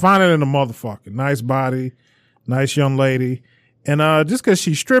finer than a motherfucker. Nice body, nice young lady. And just because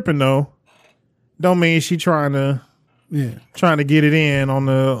she's stripping though, don't mean she trying to get it in on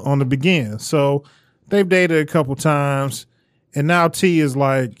the begin. So they've dated a couple times, and now T is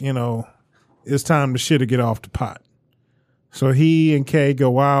like, you know, it's time to shit or get off the pot. So he and K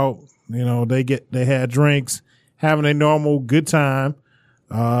go out, you know, they had drinks, having a normal good time.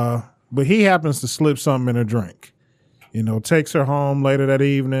 But he happens to slip something in her drink. You know, takes her home later that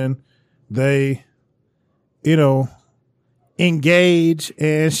evening. They, you know, engage,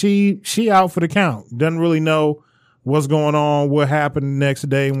 and she out for the count. Doesn't really know what's going on, what happened the next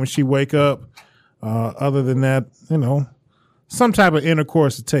day when she wake up. Other than that, you know, some type of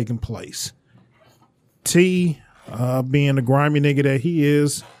intercourse is taking place. T, being the grimy nigga that he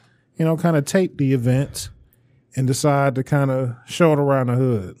is, you know, kind of tape the event and decide to kind of show it around the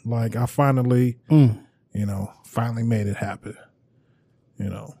hood. Like, I finally, you know, finally made it happen. You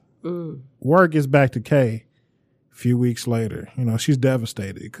know, word gets back to K a few weeks later. You know, she's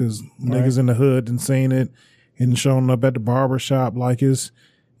devastated because niggas in the hood and seen it and showing up at the barber shop like it's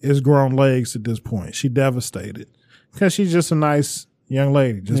grown legs at this point. She devastated because she's just a nice young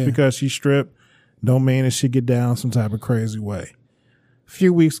lady. Just because she stripped don't mean that she get down some type of crazy way. A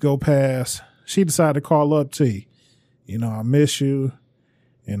few weeks go past. She decided to call up T. You know, I miss you.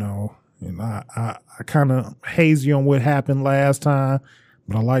 You know, I kind of hazy on what happened last time,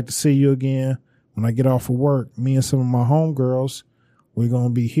 but I like to see you again. When I get off of work, me and some of my homegirls, we're going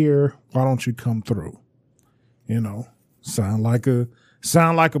to be here. Why don't you come through? You know, sound like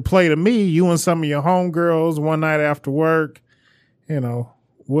a play to me. You and some of your homegirls one night after work. You know,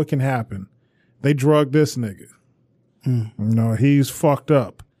 what can happen? They drugged this nigga. You know, he's fucked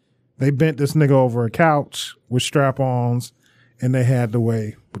up. They bent this nigga over a couch with strap-ons, and they had the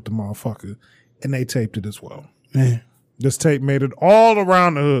way with the motherfucker, and they taped it as well. Man. This tape made it all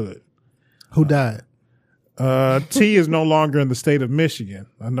around the hood. Who died? T is no longer in the state of Michigan.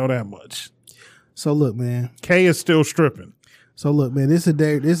 I know that much. So look, man. K is still stripping. So look, man. This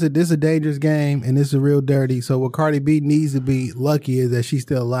is a dangerous game, and this is real dirty. So what Cardi B needs to be lucky is that she's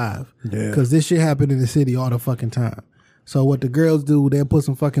still alive. Yeah. Because this shit happened in the city all the fucking time. So what the girls do, they'll put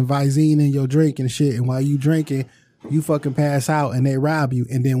some fucking Visine in your drink and shit, and while you drinking, you fucking pass out and they rob you.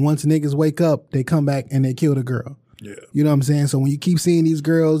 And then once niggas wake up, they come back and they kill the girl. Yeah. You know what I'm saying? So when you keep seeing these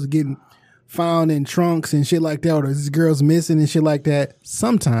girls getting found in trunks and shit like that, or these girls missing and shit like that,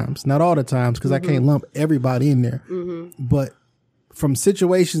 sometimes, not all the times, because I can't lump everybody in there. But from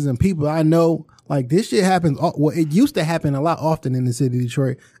situations and people I know, like this shit happens. Well, it used to happen a lot often in the city of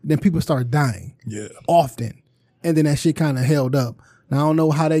Detroit. Then people start dying. Yeah. Often. And then that shit kind of held up. Now, I don't know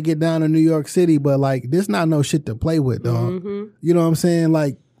how they get down to New York City, but like, this not no shit to play with, dog. You know what I'm saying?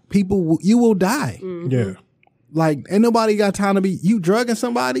 Like, people, you will die. Yeah. Like, ain't nobody got time to be, you drugging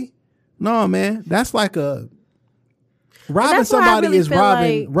somebody? No, man. That's like a, robbing somebody really is feel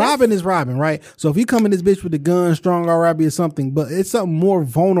robbing. like Robbing is robbing, right? So if you come in this bitch with a gun, strong arm robbery or something, but it's something more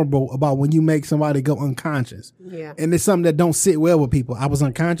vulnerable about when you make somebody go unconscious. Yeah. And it's something that don't sit well with people. I was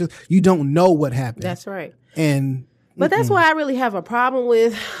unconscious. You don't know what happened. That's right. And But that's why I really have a problem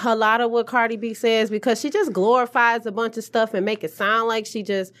with a lot of what Cardi B says, because she just glorifies a bunch of stuff and make it sound like she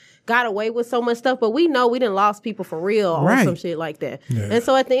just got away with so much stuff. But we know we done lost people for real on some shit like that. Yeah. And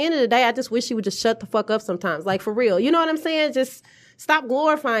so at the end of the day, I just wish she would just shut the fuck up sometimes. Like, for real. You know what I'm saying? Just stop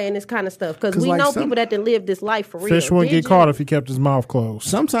glorifying this kind of stuff. Because we know people that done lived this life for real. Fish wouldn't get caught if he kept his mouth closed.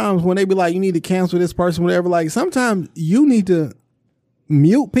 Sometimes when they be like, you need to cancel this person, whatever, like sometimes you need to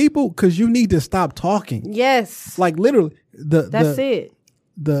mute people because you need to stop talking. Yes. Like literally. That's it.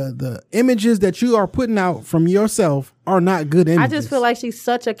 The images that you are putting out from yourself are not good images. I just feel like she's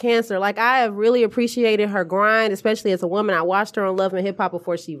such a cancer. Like, I have really appreciated her grind, especially as a woman. I watched her on Love and Hip Hop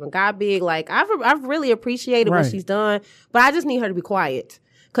before she even got big. Like, I've really appreciated what she's done, but I just need her to be quiet.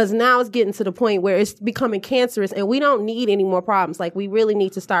 Because now it's getting to the point where it's becoming cancerous and we don't need any more problems. Like, we really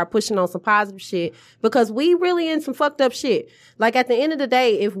need to start pushing on some positive shit because we really in some fucked up shit. Like, at the end of the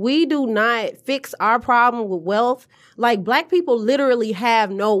day, if we do not fix our problem with wealth, like, black people literally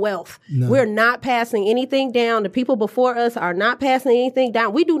have no wealth. No. We're not passing anything down. The people before us are not passing anything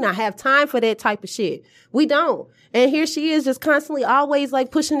down. We do not have time for that type of shit. We don't. And here she is just constantly always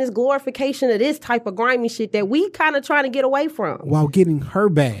like pushing this glorification of this type of grimy shit that we kind of trying to get away from. While getting her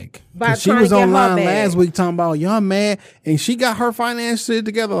back bag. By 'Cause she trying was to get her online bag. last week talking about y'all mad, and she got her finances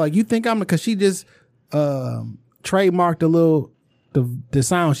together. Like, you think I'm because she just trademarked the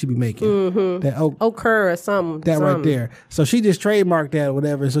sound she be making. That Occur or something. that right there. So she just trademarked that or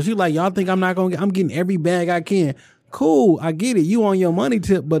whatever. So she like, y'all think I'm not gonna I'm getting every bag I can. Cool, I get it. You on your money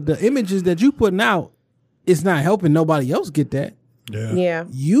tip, but the images that you putting out, it's not helping nobody else get that. Yeah.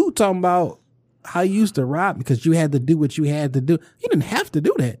 You talking about how you used to rob because you had to do what you had to do. You didn't have to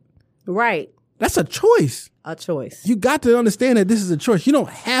do that. Right. That's a choice. A choice. You got to understand that this is a choice. You don't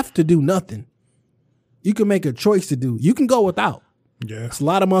have to do nothing. You can make a choice to do. You can go without. Yeah. It's a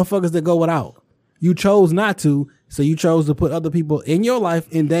lot of motherfuckers that go without. You chose not to, so you chose to put other people in your life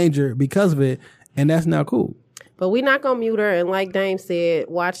in danger because of it, and that's not cool. But we not gonna mute her, and like Dame said,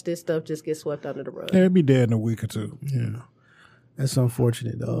 watch this stuff just get swept under the rug. They'll be dead in a week or two. Yeah. That's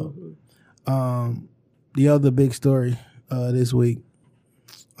unfortunate, though. The other big story this week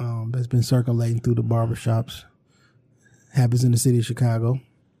that's been circulating through the barbershops happens in the city of Chicago.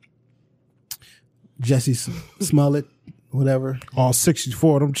 Jesse Smollett, whatever, All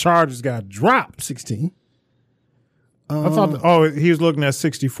 64 of them charges got dropped. 16. I thought, he was looking at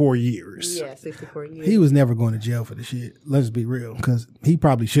 64 years. Yeah, 64 years. He was never going to jail for the shit. Let's be real, because he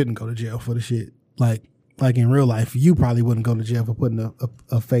probably shouldn't go to jail for the shit. Like in real life, you probably wouldn't go to jail for putting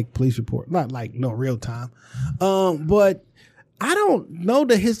a fake police report. Not like no real time. But I don't know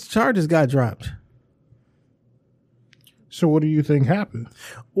that his charges got dropped. So what do you think happened?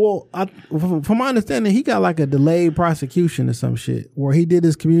 Well, from my understanding, he got like a delayed prosecution or some shit where he did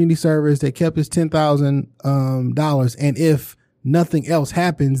his community service. They kept his $10,000, and if nothing else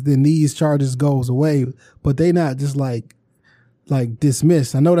happens, then these charges goes away. But they not just like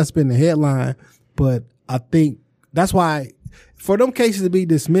dismissed. I know that's been the headline, but I think that's why for them cases to be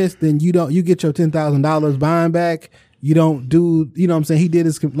dismissed, then you get your $10,000 buying back. You don't do, you know what I'm saying? He did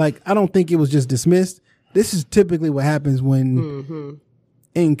his, like, I don't think it was just dismissed. This is typically what happens when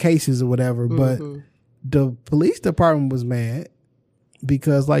in cases or whatever, but the police department was mad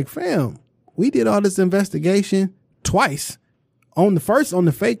because, like, fam, we did all this investigation twice on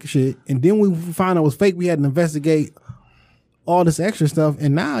the fake shit, and then we found out it was fake. We had to investigate all this extra stuff,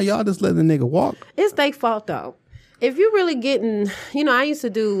 and now y'all just let the nigga walk. It's their fault though. If you're really getting, I used to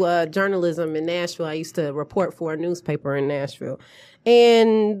do journalism in Nashville. I used to report for a newspaper in Nashville.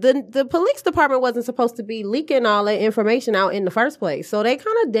 And the police department wasn't supposed to be leaking all that information out in the first place. So they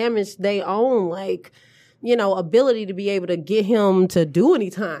kind of damaged their own, ability to be able to get him to do any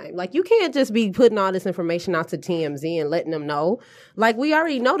time. Like, you can't just be putting all this information out to TMZ and letting them know. Like, we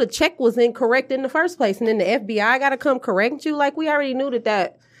already know the check was incorrect in the first place. And then the FBI got to come correct you. Like, we already knew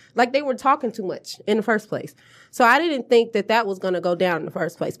that they were talking too much in the first place. So I didn't think that was going to go down in the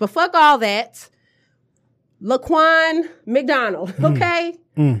first place. But fuck all that. Laquan McDonald, okay?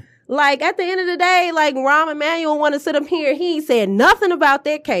 Like, at the end of the day, like, Rahm Emanuel want to sit up here. He ain't said nothing about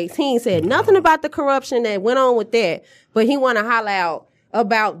that case. He ain't said nothing about the corruption that went on with that. But he want to holler out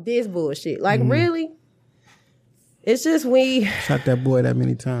about this bullshit. Like, really? It's just shot that boy that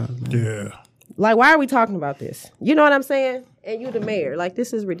many times, man. Yeah. Like, why are we talking about this? You know what I'm saying? And you the mayor. Like,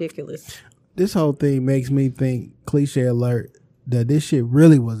 this is ridiculous. This whole thing makes me think, cliche alert, that this shit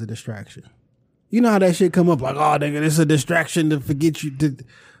really was a distraction. You know how that shit come up like, oh, nigga, this is a distraction to forget you.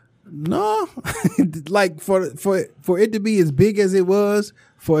 No. Like, for it to be as big as it was,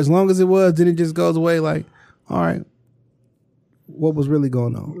 for as long as it was, then it just goes away like, all right, what was really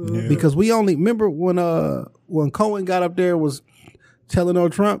going on? Yeah. Because we only, remember when Cohen got up there was telling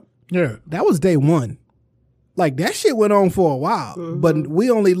on Trump? Yeah. That was day one. Like, that shit went on for a while, but we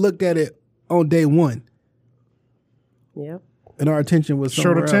only looked at it on day one. Yep. And our attention was short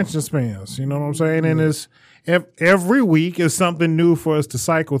somewhere attention else. spans. You know what I'm saying? And it's every week is something new for us to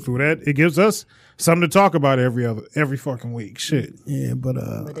cycle through. That it gives us something to talk about every fucking week. Shit. Yeah, but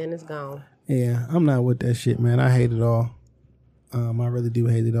then it's gone. Yeah, I'm not with that shit, man. I hate it all. I really do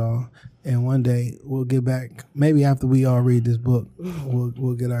hate it all. And one day we'll get back. Maybe after we all read this book,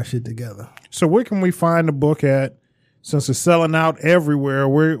 we'll get our shit together. So where can we find the book at? Since it's selling out everywhere,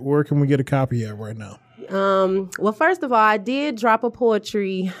 where can we get a copy at right now? Well, first of all, I did drop a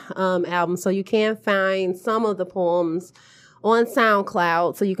poetry album, so you can find some of the poems on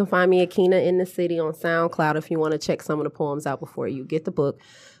SoundCloud. So you can find me, Akina in the City, on SoundCloud if you want to check some of the poems out before you get the book.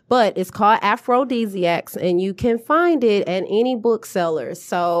 But it's called Aphrodisiacs, and you can find it at any bookseller.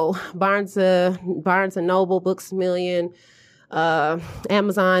 So Barnes & Noble, Books A Million,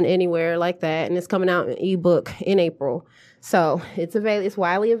 Amazon, anywhere like that. And it's coming out in ebook in April. So it's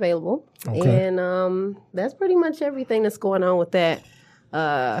widely available. Okay. And that's pretty much everything that's going on with that,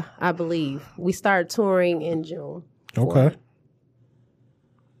 I believe. We start touring in June. Okay.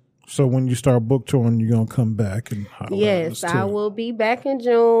 So when you start book touring, you're going to come back and holler at Yes, us, I too. will be back in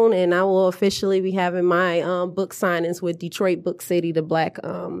June, and I will officially be having my book signings with Detroit Book City, the Black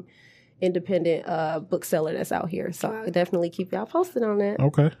independent bookseller that's out here. So I'll definitely keep y'all posted on that.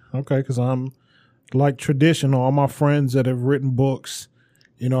 Okay, because I'm like tradition. All my friends that have written books,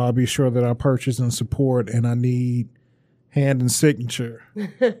 I'll be sure that I purchase and support, and I need hand and signature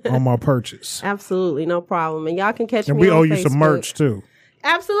on my purchase. Absolutely, no problem. And y'all can catch And me we on owe you Facebook. some merch too.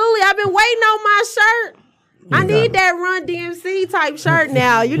 Absolutely. I've been waiting on my shirt. I need that Run DMC type shirt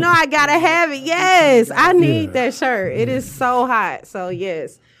now. I gotta have it. Yes, I need that shirt. It is so hot. So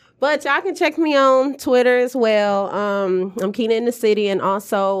yes. But y'all can check me on Twitter as well. I'm Keena in the City, and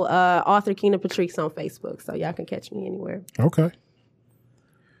also author Keena Patrice on Facebook. So y'all can catch me anywhere. Okay.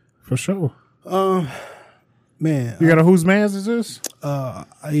 For sure. Man, You got a whose man's is this? yeah,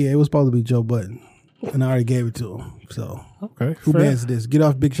 it was supposed to be Joe Budden, and I already gave it to him. So Okay. who fair. bands this? Get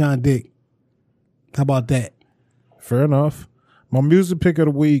off Big Sean Dick. How about that? Fair enough. My music pick of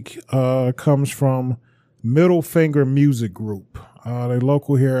the week comes from Middle Finger Music Group. They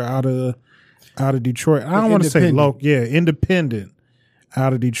local here out of Detroit. I don't want to say Independent. local, independent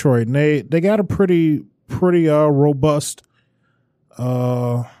out of Detroit. And they got a pretty robust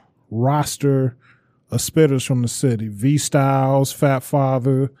roster of spitters from the city. V Styles, Fat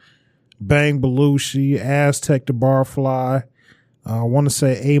Father, Bang Belushi, Aztec the Barfly. I want to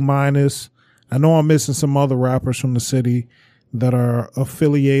say A-. I know I'm missing some other rappers from the city that are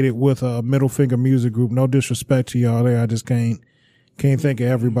affiliated with a Middle Finger Music Group. No disrespect to y'all there. I just can't think of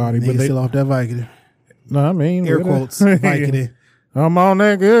everybody. Nigga But they, still off that Vicodin. no, I mean, Air quotes. Vicodin. I'm on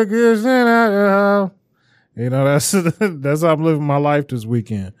that good shit out there. That's how I'm living my life this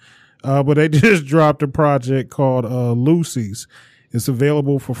weekend. But they just dropped a project called Lucy's. It's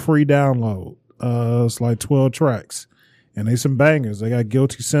available for free download. It's like 12 tracks. And they some bangers. They got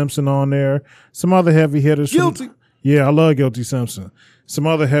Guilty Simpson on there. Some other heavy hitters. Guilty. Yeah, I love Guilty Simpson. Some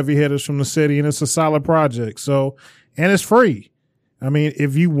other heavy hitters from the city, and it's a solid project. So, and it's free. I mean,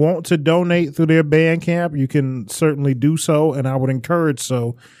 if you want to donate through their Bandcamp, you can certainly do so, and I would encourage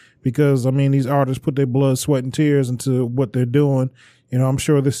so, because, I mean, these artists put their blood, sweat, and tears into what they're doing. I'm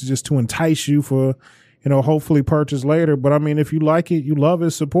sure this is just to entice you for, hopefully purchase later. But, I mean, if you like it, you love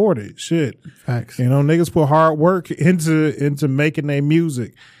it, support it. Shit. Facts. Niggas put hard work into making their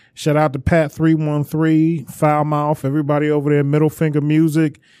music. Shout out to Pat 313, Foulmouth, everybody over there, Middle Finger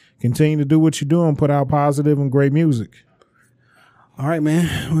Music. Continue to do what you're doing. Put out positive and great music. All right,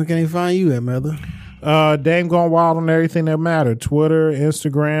 man. Where can they find you at, Mother? Dame Gone Wild on everything that matters. Twitter,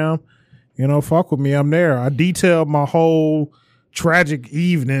 Instagram. Fuck with me. I'm there. I detailed my whole tragic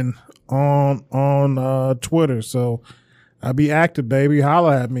evening on Twitter. So I be active, baby.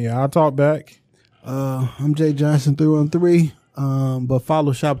 Holla at me. I'll talk back. I'm Jay Johnson 313. But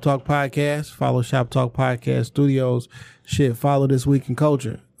follow Shop Talk Podcast. Follow Shop Talk Podcast Studios. Shit, follow This Week in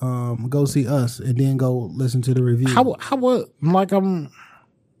Culture. Go see us and then go listen to the review.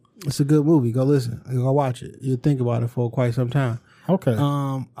 It's a good movie. Go listen. Go watch it. You'll think about it for quite some time. Okay.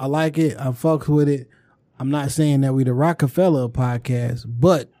 I like it. I fucks with it. I'm not saying that we the Rockefeller podcast,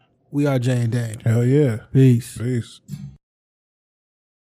 but we are Jay and Dame. Hell yeah. Peace. Peace.